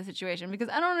side of the situation because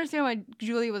I don't understand why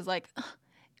Julie was like,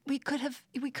 we could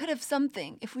have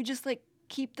something if we just like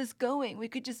keep this going. We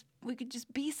could just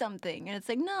be something. And it's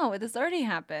like, no, this already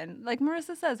happened. Like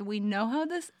Marissa says, we know how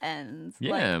this ends.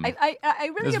 Yeah. Like, I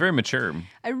really it was very mature.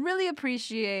 I really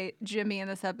appreciate Jimmy in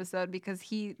this episode because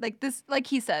he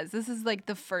he says, this is like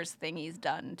the first thing he's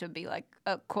done to be like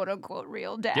a quote unquote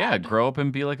real dad. Yeah, grow up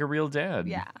and be like a real dad.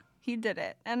 Yeah. He did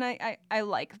it. And I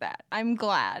like that. I'm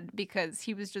glad because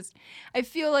he was just I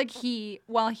feel like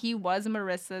while he was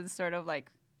Marissa's sort of like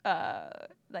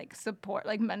support,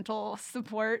 like mental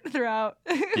support throughout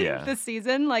the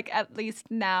season, like at least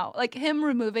now, like him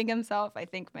removing himself, I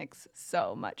think makes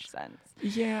so much sense.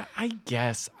 Yeah, I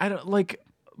guess. I don't like,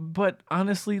 but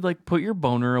honestly, like put your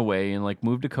boner away and like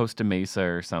move to Costa Mesa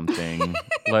or something,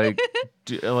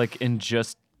 and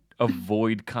just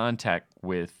avoid contact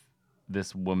with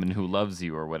this woman who loves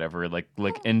you or whatever,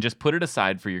 and just put it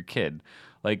aside for your kid,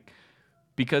 like.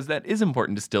 Because that is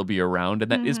important to still be around,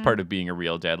 and that is part of being a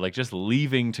real dad. Like just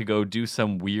leaving to go do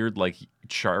some weird like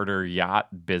charter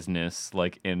yacht business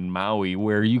like in Maui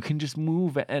where you can just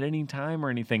move at any time or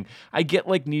anything. I get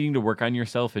like needing to work on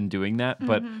yourself and doing that,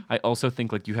 but I also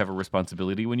think like you have a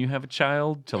responsibility when you have a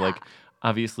child to like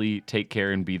obviously take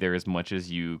care and be there as much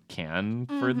as you can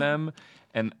for them.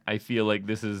 And I feel like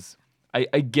this is I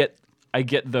get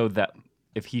though that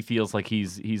if he feels like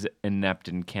he's inept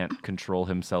and can't control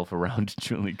himself around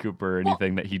Julie Cooper or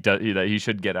anything that he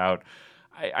should get out.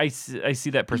 I see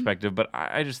that perspective, but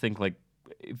I just think like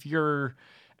if you're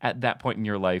at that point in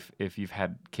your life, if you've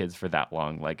had kids for that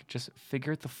long, like just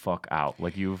figure it the fuck out.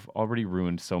 Like you've already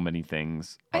ruined so many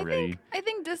things already. I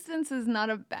think distance is not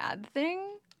a bad thing,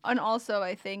 and also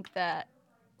I think that,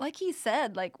 like he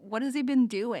said, like what has he been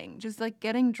doing? Just like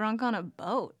getting drunk on a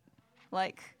boat,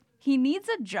 like. He needs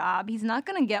a job. He's not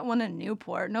going to get one in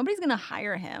Newport. Nobody's going to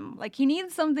hire him. Like, he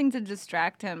needs something to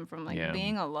distract him from, like,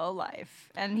 being a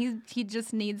lowlife. And he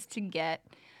just needs to get...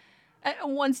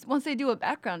 Once they do a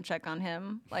background check on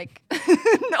him, like,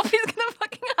 nobody's going to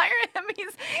fucking hire him.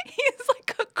 He's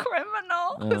like a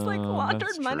criminal who's, like,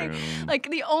 laundered money. True.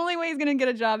 Like, the only way he's going to get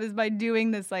a job is by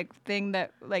doing this, like, thing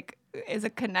that, like... is a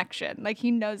connection. Like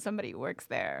he knows somebody who works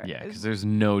there. Yeah, because there's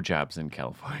no jobs in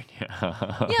California.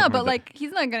 Yeah, but like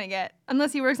he's not gonna get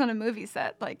unless he works on a movie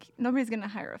set. Like nobody's gonna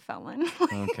hire a felon.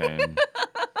 Okay.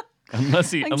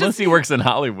 Unless he Like, he works in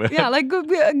Hollywood. Yeah, like go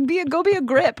be a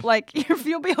grip. Like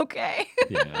you'll be okay.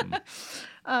 Yeah.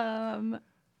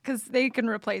 Because they can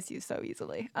replace you so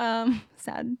easily.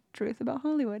 Sad truth about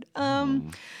Hollywood.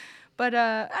 But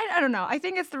I don't know. I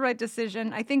think it's the right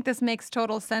decision. I think this makes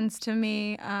total sense to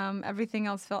me. Everything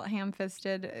else felt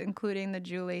ham-fisted, including the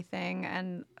Julie thing,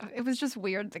 and it was just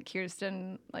weird that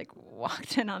Kirsten like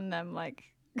walked in on them like,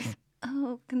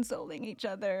 consoling each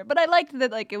other. But I liked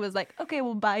that like it was like, okay,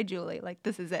 well, bye, Julie. Like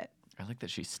this is it. I like that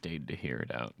she stayed to hear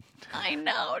it out. I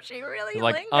know she really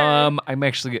Like, lingered. I'm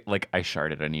actually like I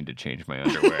sharted. I need to change my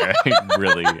underwear.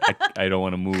 I don't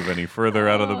want to move any further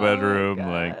out of the bedroom.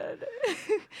 Like.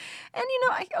 And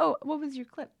what was your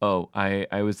clip? Oh, I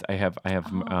have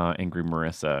Angry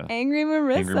Marissa. Angry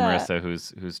Marissa. Angry Marissa,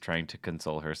 who's trying to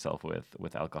console herself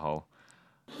with alcohol.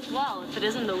 Well, if it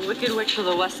isn't the Wicked Witch of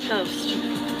the West Coast.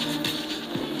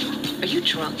 Are you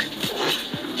drunk?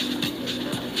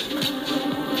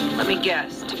 Let me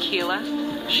guess. Tequila?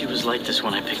 She was like this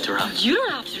when I picked her up. You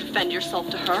don't have to defend yourself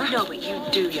to her. No, but you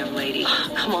do, young lady.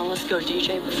 Come on, let's go,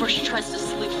 DJ, before she tries to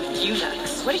sleep with you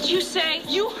next. What did you say?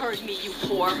 You heard me, you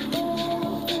whore.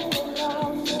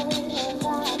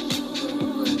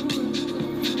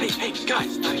 Hey,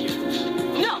 guys, not here.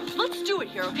 No, let's do it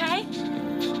here, okay?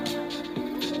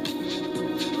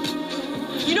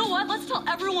 You know what? Let's tell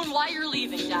everyone why you're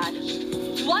leaving, Dad.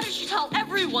 Why don't you tell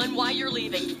everyone why you're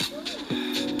leaving?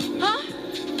 Huh?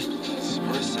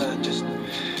 Marissa, just...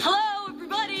 Hello,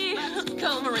 everybody. Let's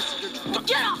go, Marissa. You're drunk.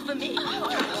 Get off of me.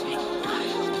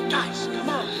 Guys, come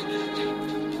on.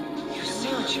 You see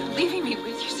what you're leaving me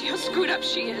with? You see how screwed up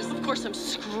she is? Of course I'm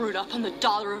screwed up. I'm the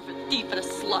daughter of a thief and a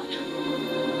slut.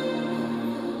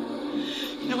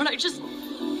 You know what? I just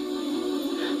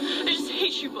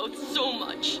hate you both so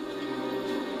much.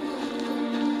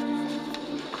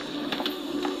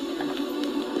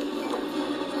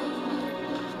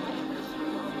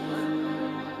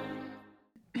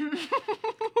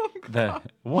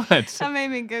 What? That made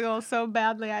me giggle so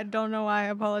badly. I don't know why. I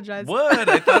apologize. What?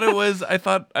 I thought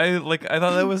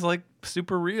that was like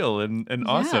super real and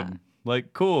awesome.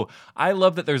 Like, cool. I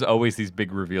love that there's always these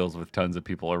big reveals with tons of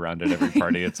people around at every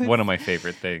party. It's one of my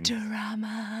favorite things.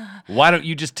 Drama. Why don't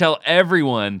you just tell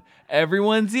everyone?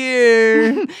 Everyone's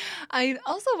here.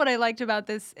 What I liked about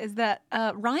this is that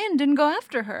Ryan didn't go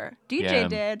after her. DJ Yeah,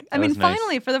 did. that was nice.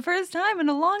 Finally, for the first time in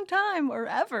a long time, or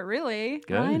ever, really,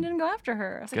 Good. Ryan didn't go after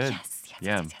her. I was Good. like,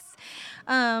 yes.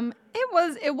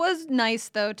 It was nice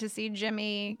though to see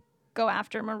Jimmy go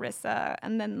after Marissa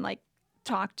and then like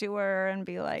talk to her and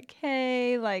be like,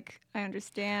 hey, like I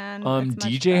understand. It's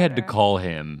much DJ had to better. call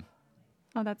him.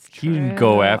 Oh, that's true. He didn't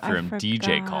go after I him.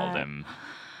 DJ called forgot. him.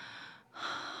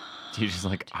 DJ's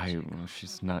like,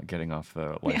 she's not getting off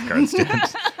the lifeguard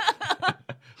stand.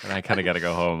 And I kind of got to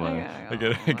go home. I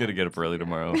gotta get up early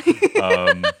tomorrow. But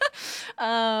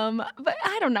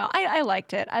I don't know. I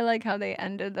liked it. I like how they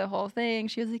ended the whole thing.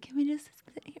 She was like, can we just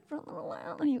sit here for a little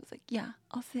while? And he was like, yeah,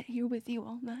 I'll sit here with you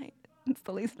all night. It's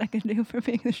the least I can do for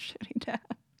being a shitty dad.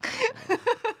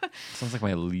 Sounds like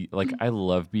I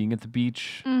love being at the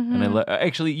beach. And I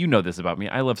actually, you know this about me.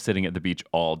 I love sitting at the beach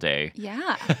all day.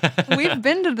 Yeah. We've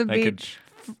been to the beach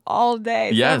all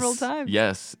day several times.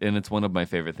 Yes, and it's one of my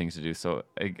favorite things to do. So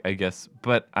I guess,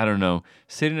 but I don't know.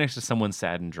 Sitting next to someone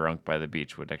sad and drunk by the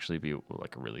beach would actually be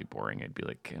like really boring. I'd be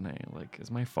like, is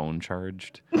my phone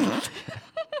charged?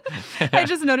 I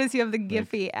just noticed you have the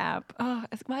Giphy app. Oh,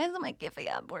 why isn't my Giphy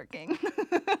app working?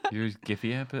 Your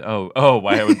Giphy app? Oh,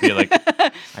 why I would be like,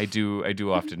 I do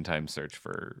oftentimes search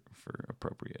for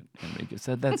appropriate images.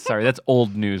 That's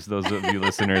old news. Those of you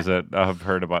listeners that have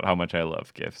heard about how much I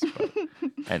love GIFs. But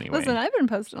anyway. Listen, I've been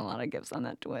posting a lot of GIFs on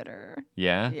that Twitter.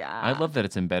 Yeah? Yeah. I love that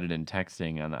it's embedded in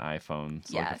texting on the iPhone.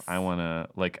 So Yes. if I want to,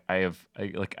 I have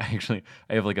like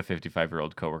a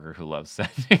 55-year-old coworker who loves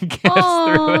sending GIFs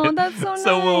through it. That's so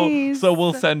nice. So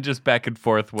we'll send just back and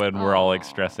forth when we're all like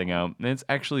stressing out. And it's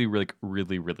actually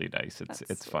really nice.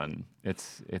 It's fun.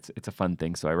 It's a fun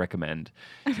thing. So I recommend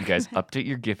you guys update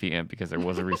your Giphy app because there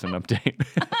was a recent update.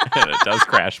 And it does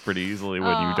crash pretty easily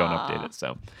when you don't update it.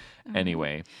 So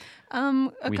anyway,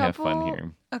 we have fun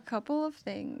here. A couple of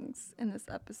things in this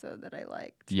episode that I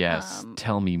liked. Yes,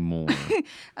 tell me more.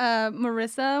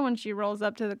 Marissa, when she rolls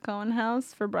up to the Cohen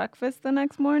house for breakfast the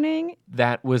next morning.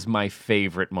 That was my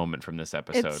favorite moment from this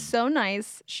episode. It's so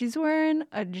nice. She's wearing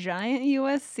a giant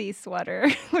USC sweater,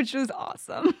 which was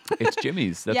awesome. It's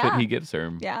Jimmy's. That's what he gives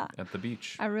her at the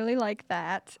beach. I really like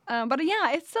that. But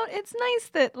yeah, it's nice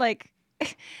that like,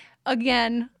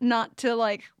 again, not to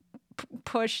like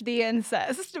push the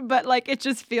incest, but like it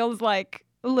just feels like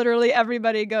literally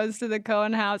everybody goes to the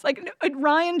Cohen house. Like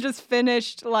Ryan just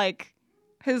finished like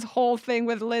his whole thing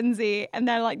with Lindsay, and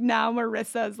then like now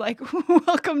Marissa's like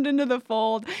welcomed into the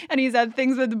fold, and he's had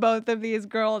things with both of these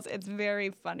girls. It's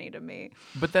very funny to me.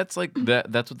 But that's like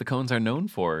that's what the Coens are known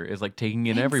for, is like taking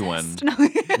in everyone Incest. No.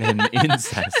 and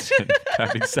incest and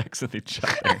having sex with each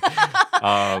other.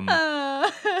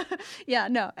 Yeah,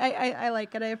 no, I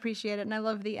like it. I appreciate it, and I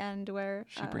love the end where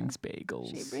She brings bagels.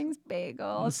 She brings And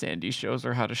bagels. Sandy shows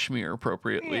her how to schmear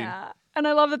appropriately. Yeah, and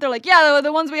I love that they're like, yeah,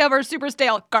 the ones we have are super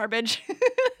stale, garbage.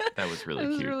 That was really It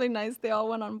was cute. really nice. They all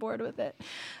went on board with it.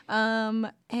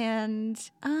 I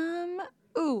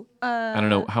don't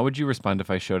know. How would you respond if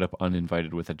I showed up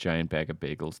uninvited with a giant bag of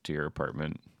bagels to your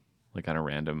apartment, like on a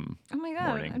random Oh my god!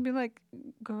 morning? I'd be like,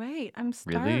 great. I'm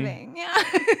Really? starving. Yeah.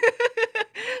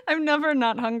 I'm never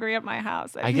not hungry at my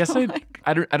house. I guess feel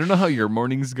I don't know how your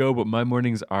mornings go, but my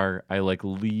mornings are I like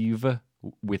leave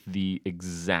with the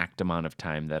exact amount of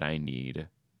time that I need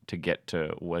to get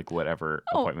to like whatever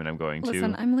appointment I'm going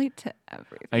Listen, to. I'm late to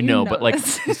everything. I know, but like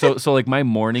this. so like my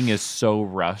morning is so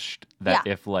rushed that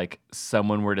Yeah. if like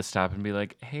someone were to stop and be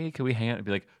like, "Hey, can we hang out?" I'd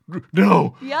be like,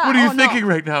 "No, Yeah, what are you oh, no. thinking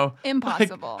right now?"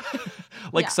 Impossible.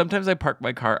 Like Yeah. sometimes I park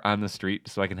my car on the street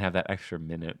so I can have that extra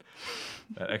minute,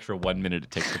 that extra 1 minute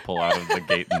it takes to pull out of the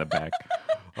gate in the back.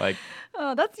 Like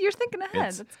Oh, you're thinking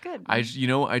ahead. That's good.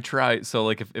 I try. So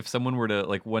like if someone were to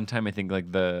like one time I think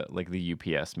like the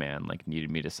UPS man like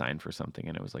needed me to sign for something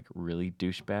and it was like really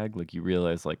douchebag. Like you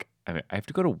realize like I have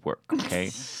to go to work. Okay,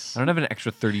 I don't have an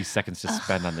extra 30 seconds to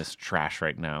spend on this trash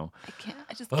right now. I can't.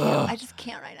 I just can't. I just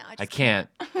can't right now. I can't.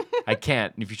 I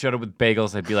can't. If you showed up with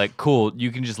bagels, I'd be like, cool.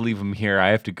 You can just leave them here. I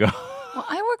have to go. Well,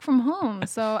 I work from home,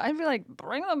 so I'd be like,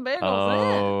 bring the bagels in.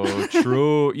 Oh,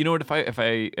 true. You know what? If I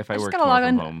worked more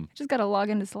from home. Just gotta log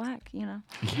into Slack, you know.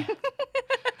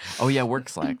 Oh yeah, work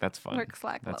Slack. That's fun. Work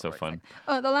Slack. That's love so work fun. Slack.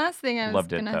 Oh, the last thing I was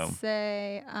Loved it, gonna though.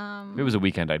 say. If it was a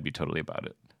weekend, I'd be totally about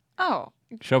it. Oh,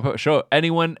 Show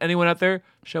anyone out there.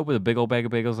 Show up with a big old bag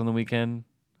of bagels on the weekend.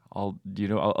 I'll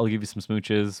give you some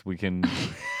smooches. We can.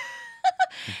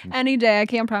 any day. I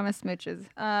can't promise smooches.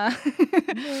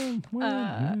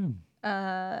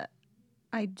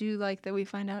 I do like that we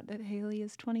find out that Haley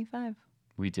is 25.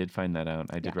 We did find that out.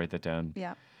 I did write that down.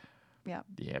 Yeah. Yeah.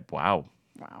 Yeah. Wow.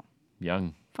 Wow.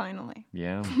 Young. Finally.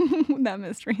 Yeah. That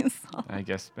mystery is solved. I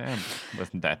guess, man,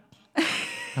 I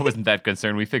wasn't that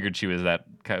concerned. We figured she was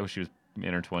she was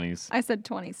in her 20s. I said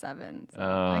 27. So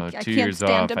Oh, I 2 can't years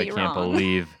stand off. to I be can't wrong.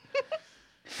 believe.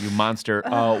 You monster.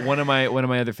 One of my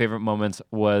other favorite moments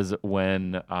was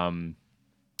when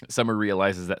Summer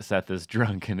realizes that Seth is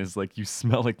drunk and is like, "You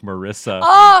smell like Marissa."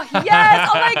 Oh yes!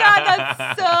 Oh my god,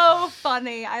 that's so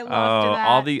funny. I loved that.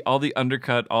 all the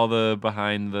undercut, all the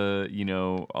behind the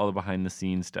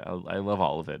scenes stuff. I love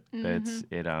all of it.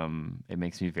 Mm-hmm. It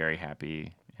makes me very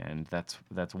happy, and that's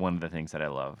one of the things that I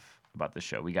love about the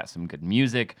show. We got some good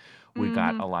music. We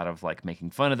got a lot of like making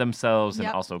fun of themselves and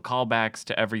Yep. also callbacks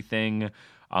to everything.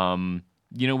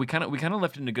 We kind of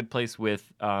left it in a good place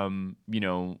with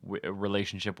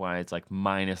relationship wise, like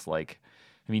minus like,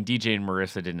 I mean, DJ and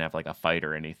Marissa didn't have like a fight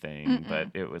or anything, but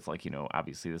it was like,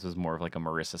 obviously this was more of like a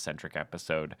Marissa centric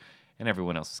episode, and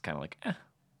everyone else is kind of like, we're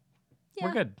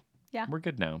Yeah. good. Yeah. We're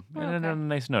good now. We're And okay. on a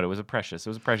nice note, it was a precious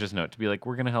note to be like,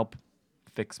 we're gonna help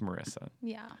fix Marissa.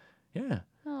 Yeah. Yeah.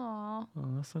 Aw, Oh,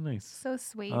 that's so nice. so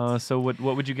sweet. So what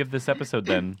would you give this episode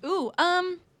then? Ooh,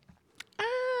 I'm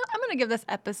gonna give this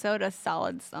episode a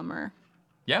solid summer.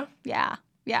 Yeah. Yeah.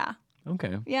 Yeah.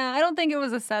 Okay. Yeah, I don't think it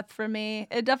was a Seth for me.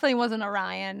 It definitely wasn't a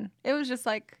Ryan. It was just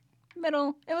like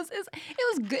middle. It was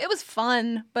good. It was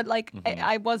fun, but like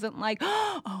I wasn't like,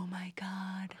 oh my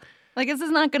god, like this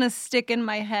is not gonna stick in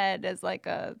my head as like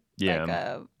a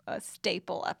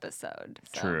staple episode.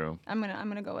 So True. I'm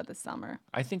gonna go with the summer.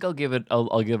 I think I'll give it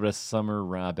a summer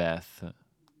Robeth.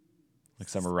 Like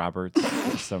Summer Roberts,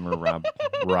 Summer Rob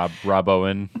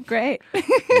Owen, Great.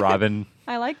 Robin,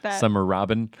 I like that. Summer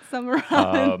Robin. Summer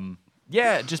Robin.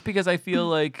 Yeah, just because I feel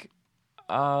like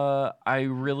I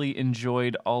really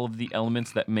enjoyed all of the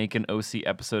elements that make an OC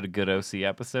episode a good OC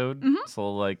episode.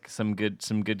 So like some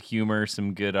good humor,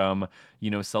 some good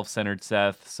self-centered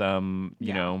Seth, some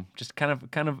just kind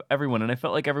of everyone, and I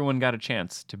felt like everyone got a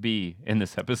chance to be in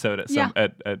this episode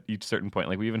at each certain point.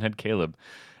 Like we even had Caleb,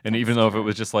 and even though if it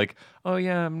was just like, oh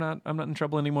yeah, I'm not in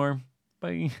trouble anymore.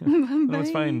 Bye. That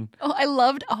was fine.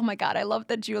 Oh my god, I loved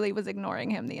that Julie was ignoring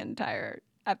him the entire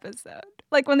episode.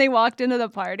 Like when they walked into the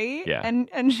party,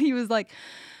 and she was like,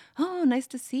 "Oh, nice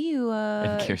to see you."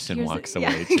 And Kirsten walks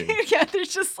yeah. away too. Yeah, they're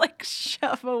just like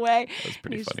shove away. That was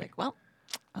pretty He's just funny. like, well,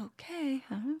 okay.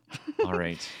 All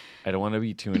right. I don't want to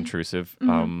be too intrusive.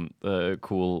 The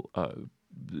cool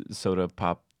soda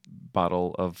pop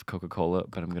bottle of Coca Cola,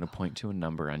 but I'm going to point to a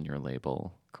number on your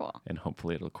label. Cool. And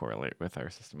hopefully it'll correlate with our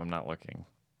system. I'm not looking.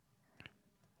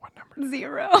 What number?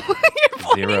 0. You're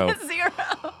pointing 0. at 0.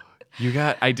 You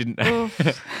got, I didn't.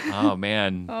 Oh,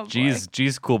 man. Oh,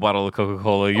 Geez, cool bottle of Coca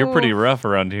Cola. You're pretty rough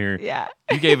around here. Yeah.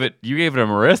 You gave it to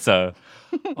Marissa.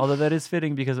 Although that is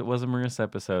fitting because it was a Marissa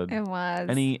episode. It was.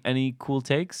 Any cool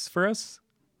takes for us?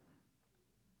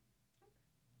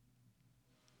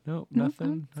 No,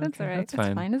 nothing. That's Okay, all right. That's It's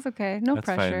fine. fine. It's okay. No That's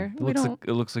pressure. Fine.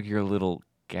 It looks like you're a little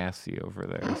gassy over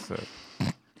there. So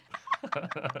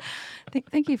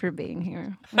Thank you for being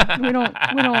here. We don't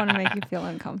want to make you feel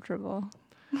uncomfortable.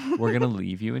 we're gonna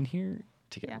leave you in here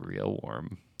to get real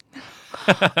warm.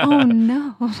 Oh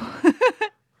no.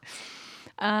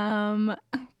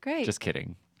 Great. Just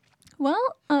kidding. Well,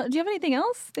 do you have anything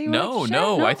else that you want to share?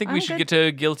 No. I think we I'm should good. get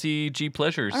to guilty G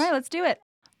pleasures. All right, let's do it.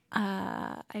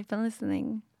 I've been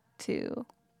listening to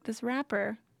this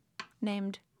rapper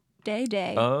named Dae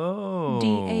Dae. Oh.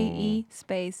 DAE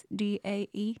space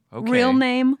DAE. Okay. Real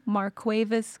name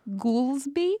Marquavis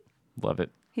Goolsby. Love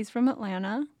it. He's from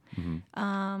Atlanta. Mm-hmm.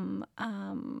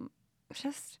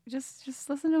 Just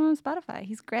listen to him on Spotify.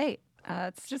 He's great.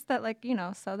 It's just that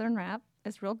Southern rap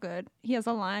is real good. He has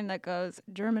a line that goes,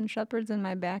 "German shepherds in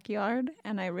my backyard,"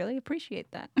 and I really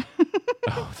appreciate that.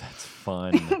 Oh, that's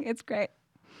fun. It's great.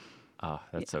 Oh,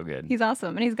 that's so good. He's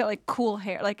awesome, and he's got cool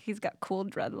hair. He's got cool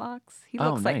dreadlocks. He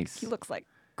looks nice. he looks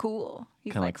cool.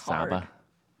 He's Kind of like hard. Saba.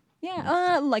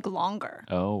 Yeah, longer.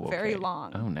 Oh, okay. Very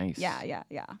long. Oh, nice. Yeah.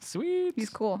 Sweet. He's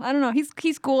cool. I don't know.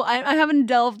 He's cool. I haven't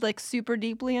delved super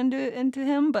deeply into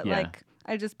him, but Yeah.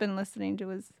 I've just been listening to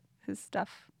his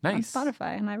stuff Nice. on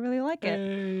Spotify, and I really like it.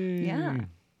 Hey. Yeah.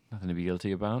 Nothing to be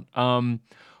guilty about.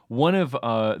 One of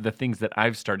the things that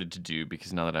I've started to do,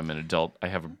 because now that I'm an adult, I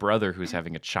have a brother who's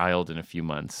having a child in a few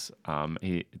months.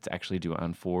 It's actually due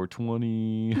on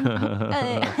 4/20.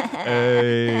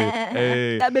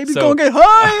 Hey. That baby's gonna get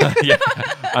high. Yeah,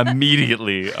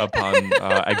 immediately upon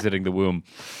exiting the womb.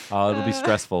 It'll be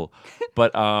stressful.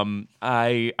 But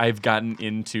I've gotten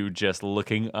into just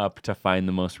looking up to find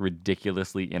the most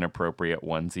ridiculously inappropriate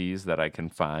onesies that I can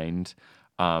find.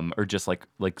 Or just like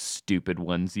stupid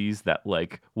onesies that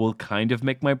will kind of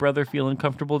make my brother feel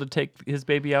uncomfortable to take his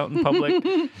baby out in public.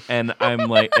 And I'm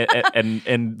like,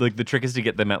 and the trick is to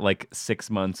get them at 6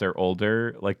 months or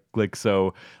older.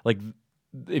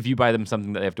 If you buy them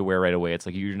something that they have to wear right away, it's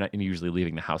you're not usually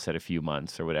leaving the house at a few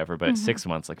months or whatever. But at 6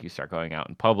 months, you start going out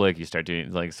in public, you start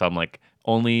doing so I'm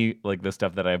only the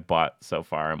stuff that I've bought so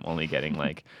far, I'm only getting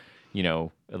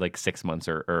 6 months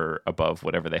or above,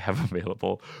 whatever they have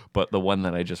available. But the one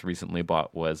that I just recently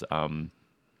bought was, and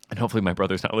hopefully my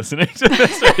brother's not listening to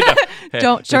this right now.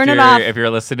 Don't turn it off. If you're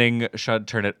listening,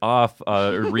 turn it off.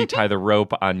 Retie the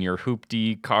rope on your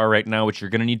hoopty car right now, which you're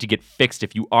going to need to get fixed.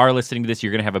 If you are listening to this,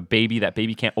 you're going to have a baby. That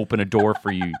baby can't open a door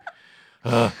for you.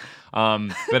 But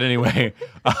anyway,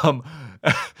 the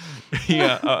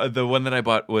one that I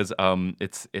bought was,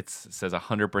 it says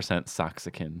 100%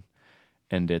 Soxican.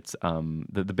 And it's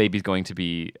the baby's going to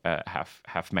be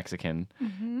half Mexican,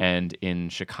 and in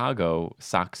Chicago,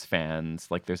 Sox fans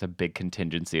there's a big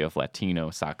contingency of Latino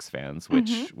Sox fans,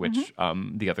 which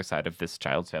the other side of this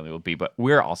child's family will be. But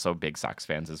we're also big Sox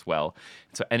fans as well.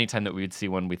 So anytime that we would see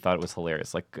one, we thought it was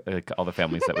hilarious. All the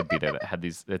families that would be there that had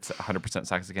these, it's 100%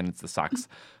 Soxican. It's the Sox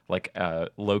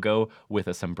logo with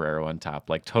a sombrero on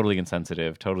top, totally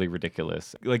insensitive, totally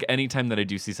ridiculous. Anytime that I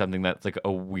do see something that's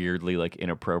a weirdly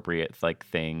inappropriate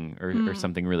thing or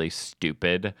something really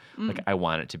stupid, I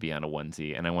want it to be on a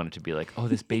onesie, and I want it to be oh,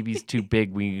 this baby's too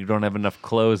big, we don't have enough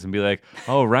clothes, and be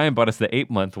oh, Ryan bought us the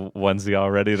 8-month onesie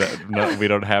already that we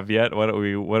don't have yet. Why don't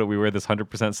we wear this 100%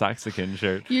 Soxican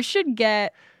shirt? You should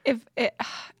get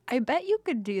I bet you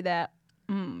could do that.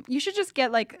 You should just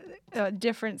get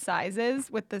different sizes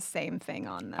with the same thing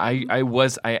on them. I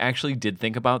actually did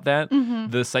think about that.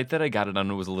 Mm-hmm. The site that I got it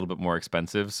on was a little bit more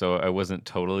expensive, so I wasn't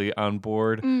totally on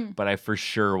board. But I for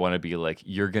sure want to be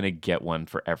you're gonna get one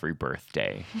for every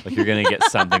birthday. You're gonna get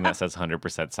something that says 100%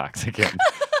 Soxican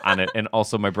on it. And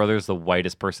also, my brother's the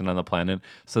whitest person on the planet,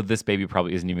 so this baby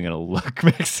probably isn't even gonna look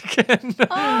Mexican.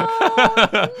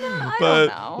 Oh, no,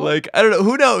 But I don't know. I don't know.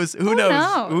 Who knows?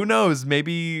 knows? Who knows?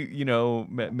 Maybe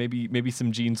maybe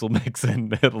some genes will mix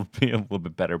and it'll be a little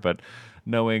bit better. But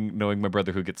knowing my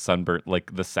brother who gets sunburnt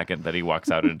the second that he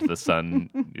walks out into the sun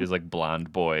is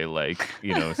blonde boy,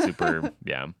 super,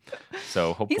 yeah.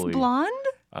 So hopefully He's blonde?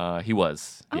 he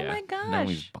was. Oh yeah. my gosh. Now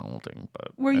he's balding.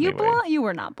 But Were you blonde? You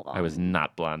were not blonde. I was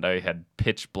not blonde. I had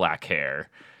pitch black hair.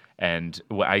 And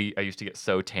I used to get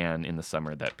so tan in the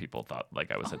summer that people thought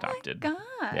like I was adopted. Oh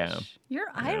my gosh. Yeah.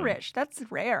 You're Irish. That's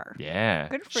rare. Yeah.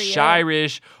 Good for you.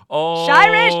 Shirish. Oh.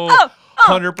 Shirish. Oh.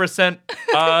 100%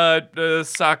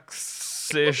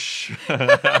 Soxish.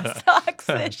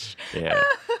 Soxish. Yeah.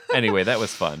 Anyway, that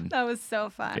was fun. That was so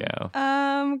fun.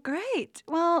 Yeah. Great.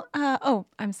 Well,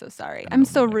 I'm so sorry. I'm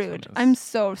so rude. I'm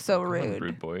so rude.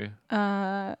 Rude boy.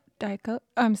 Diet Coke.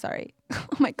 I'm sorry. Oh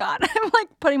my God. I'm like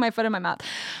putting my foot in my mouth.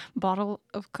 Bottle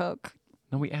of Coke.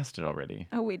 No, we asked it already.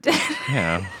 Oh, we did.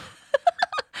 Yeah.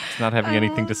 It's not having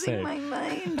anything to say. My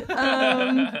mind.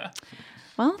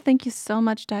 Well, thank you so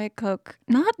much, Diet Coke.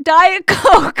 Not Diet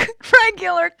Coke,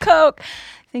 regular Coke.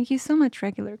 Thank you so much,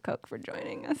 regular Coke, for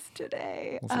joining us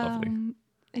today. That's lovely.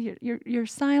 Your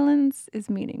silence is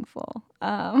meaningful.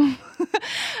 And,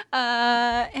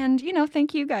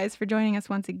 thank you guys for joining us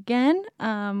once again.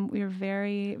 We are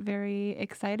very, very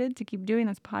excited to keep doing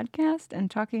this podcast and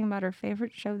talking about our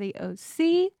favorite show, The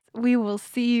O.C. We will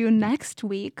see you next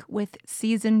week with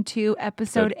Season 2,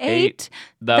 Episode 8,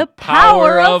 The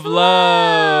Power of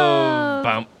Love.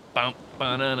 Bum, bum,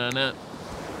 ba-na-na-na.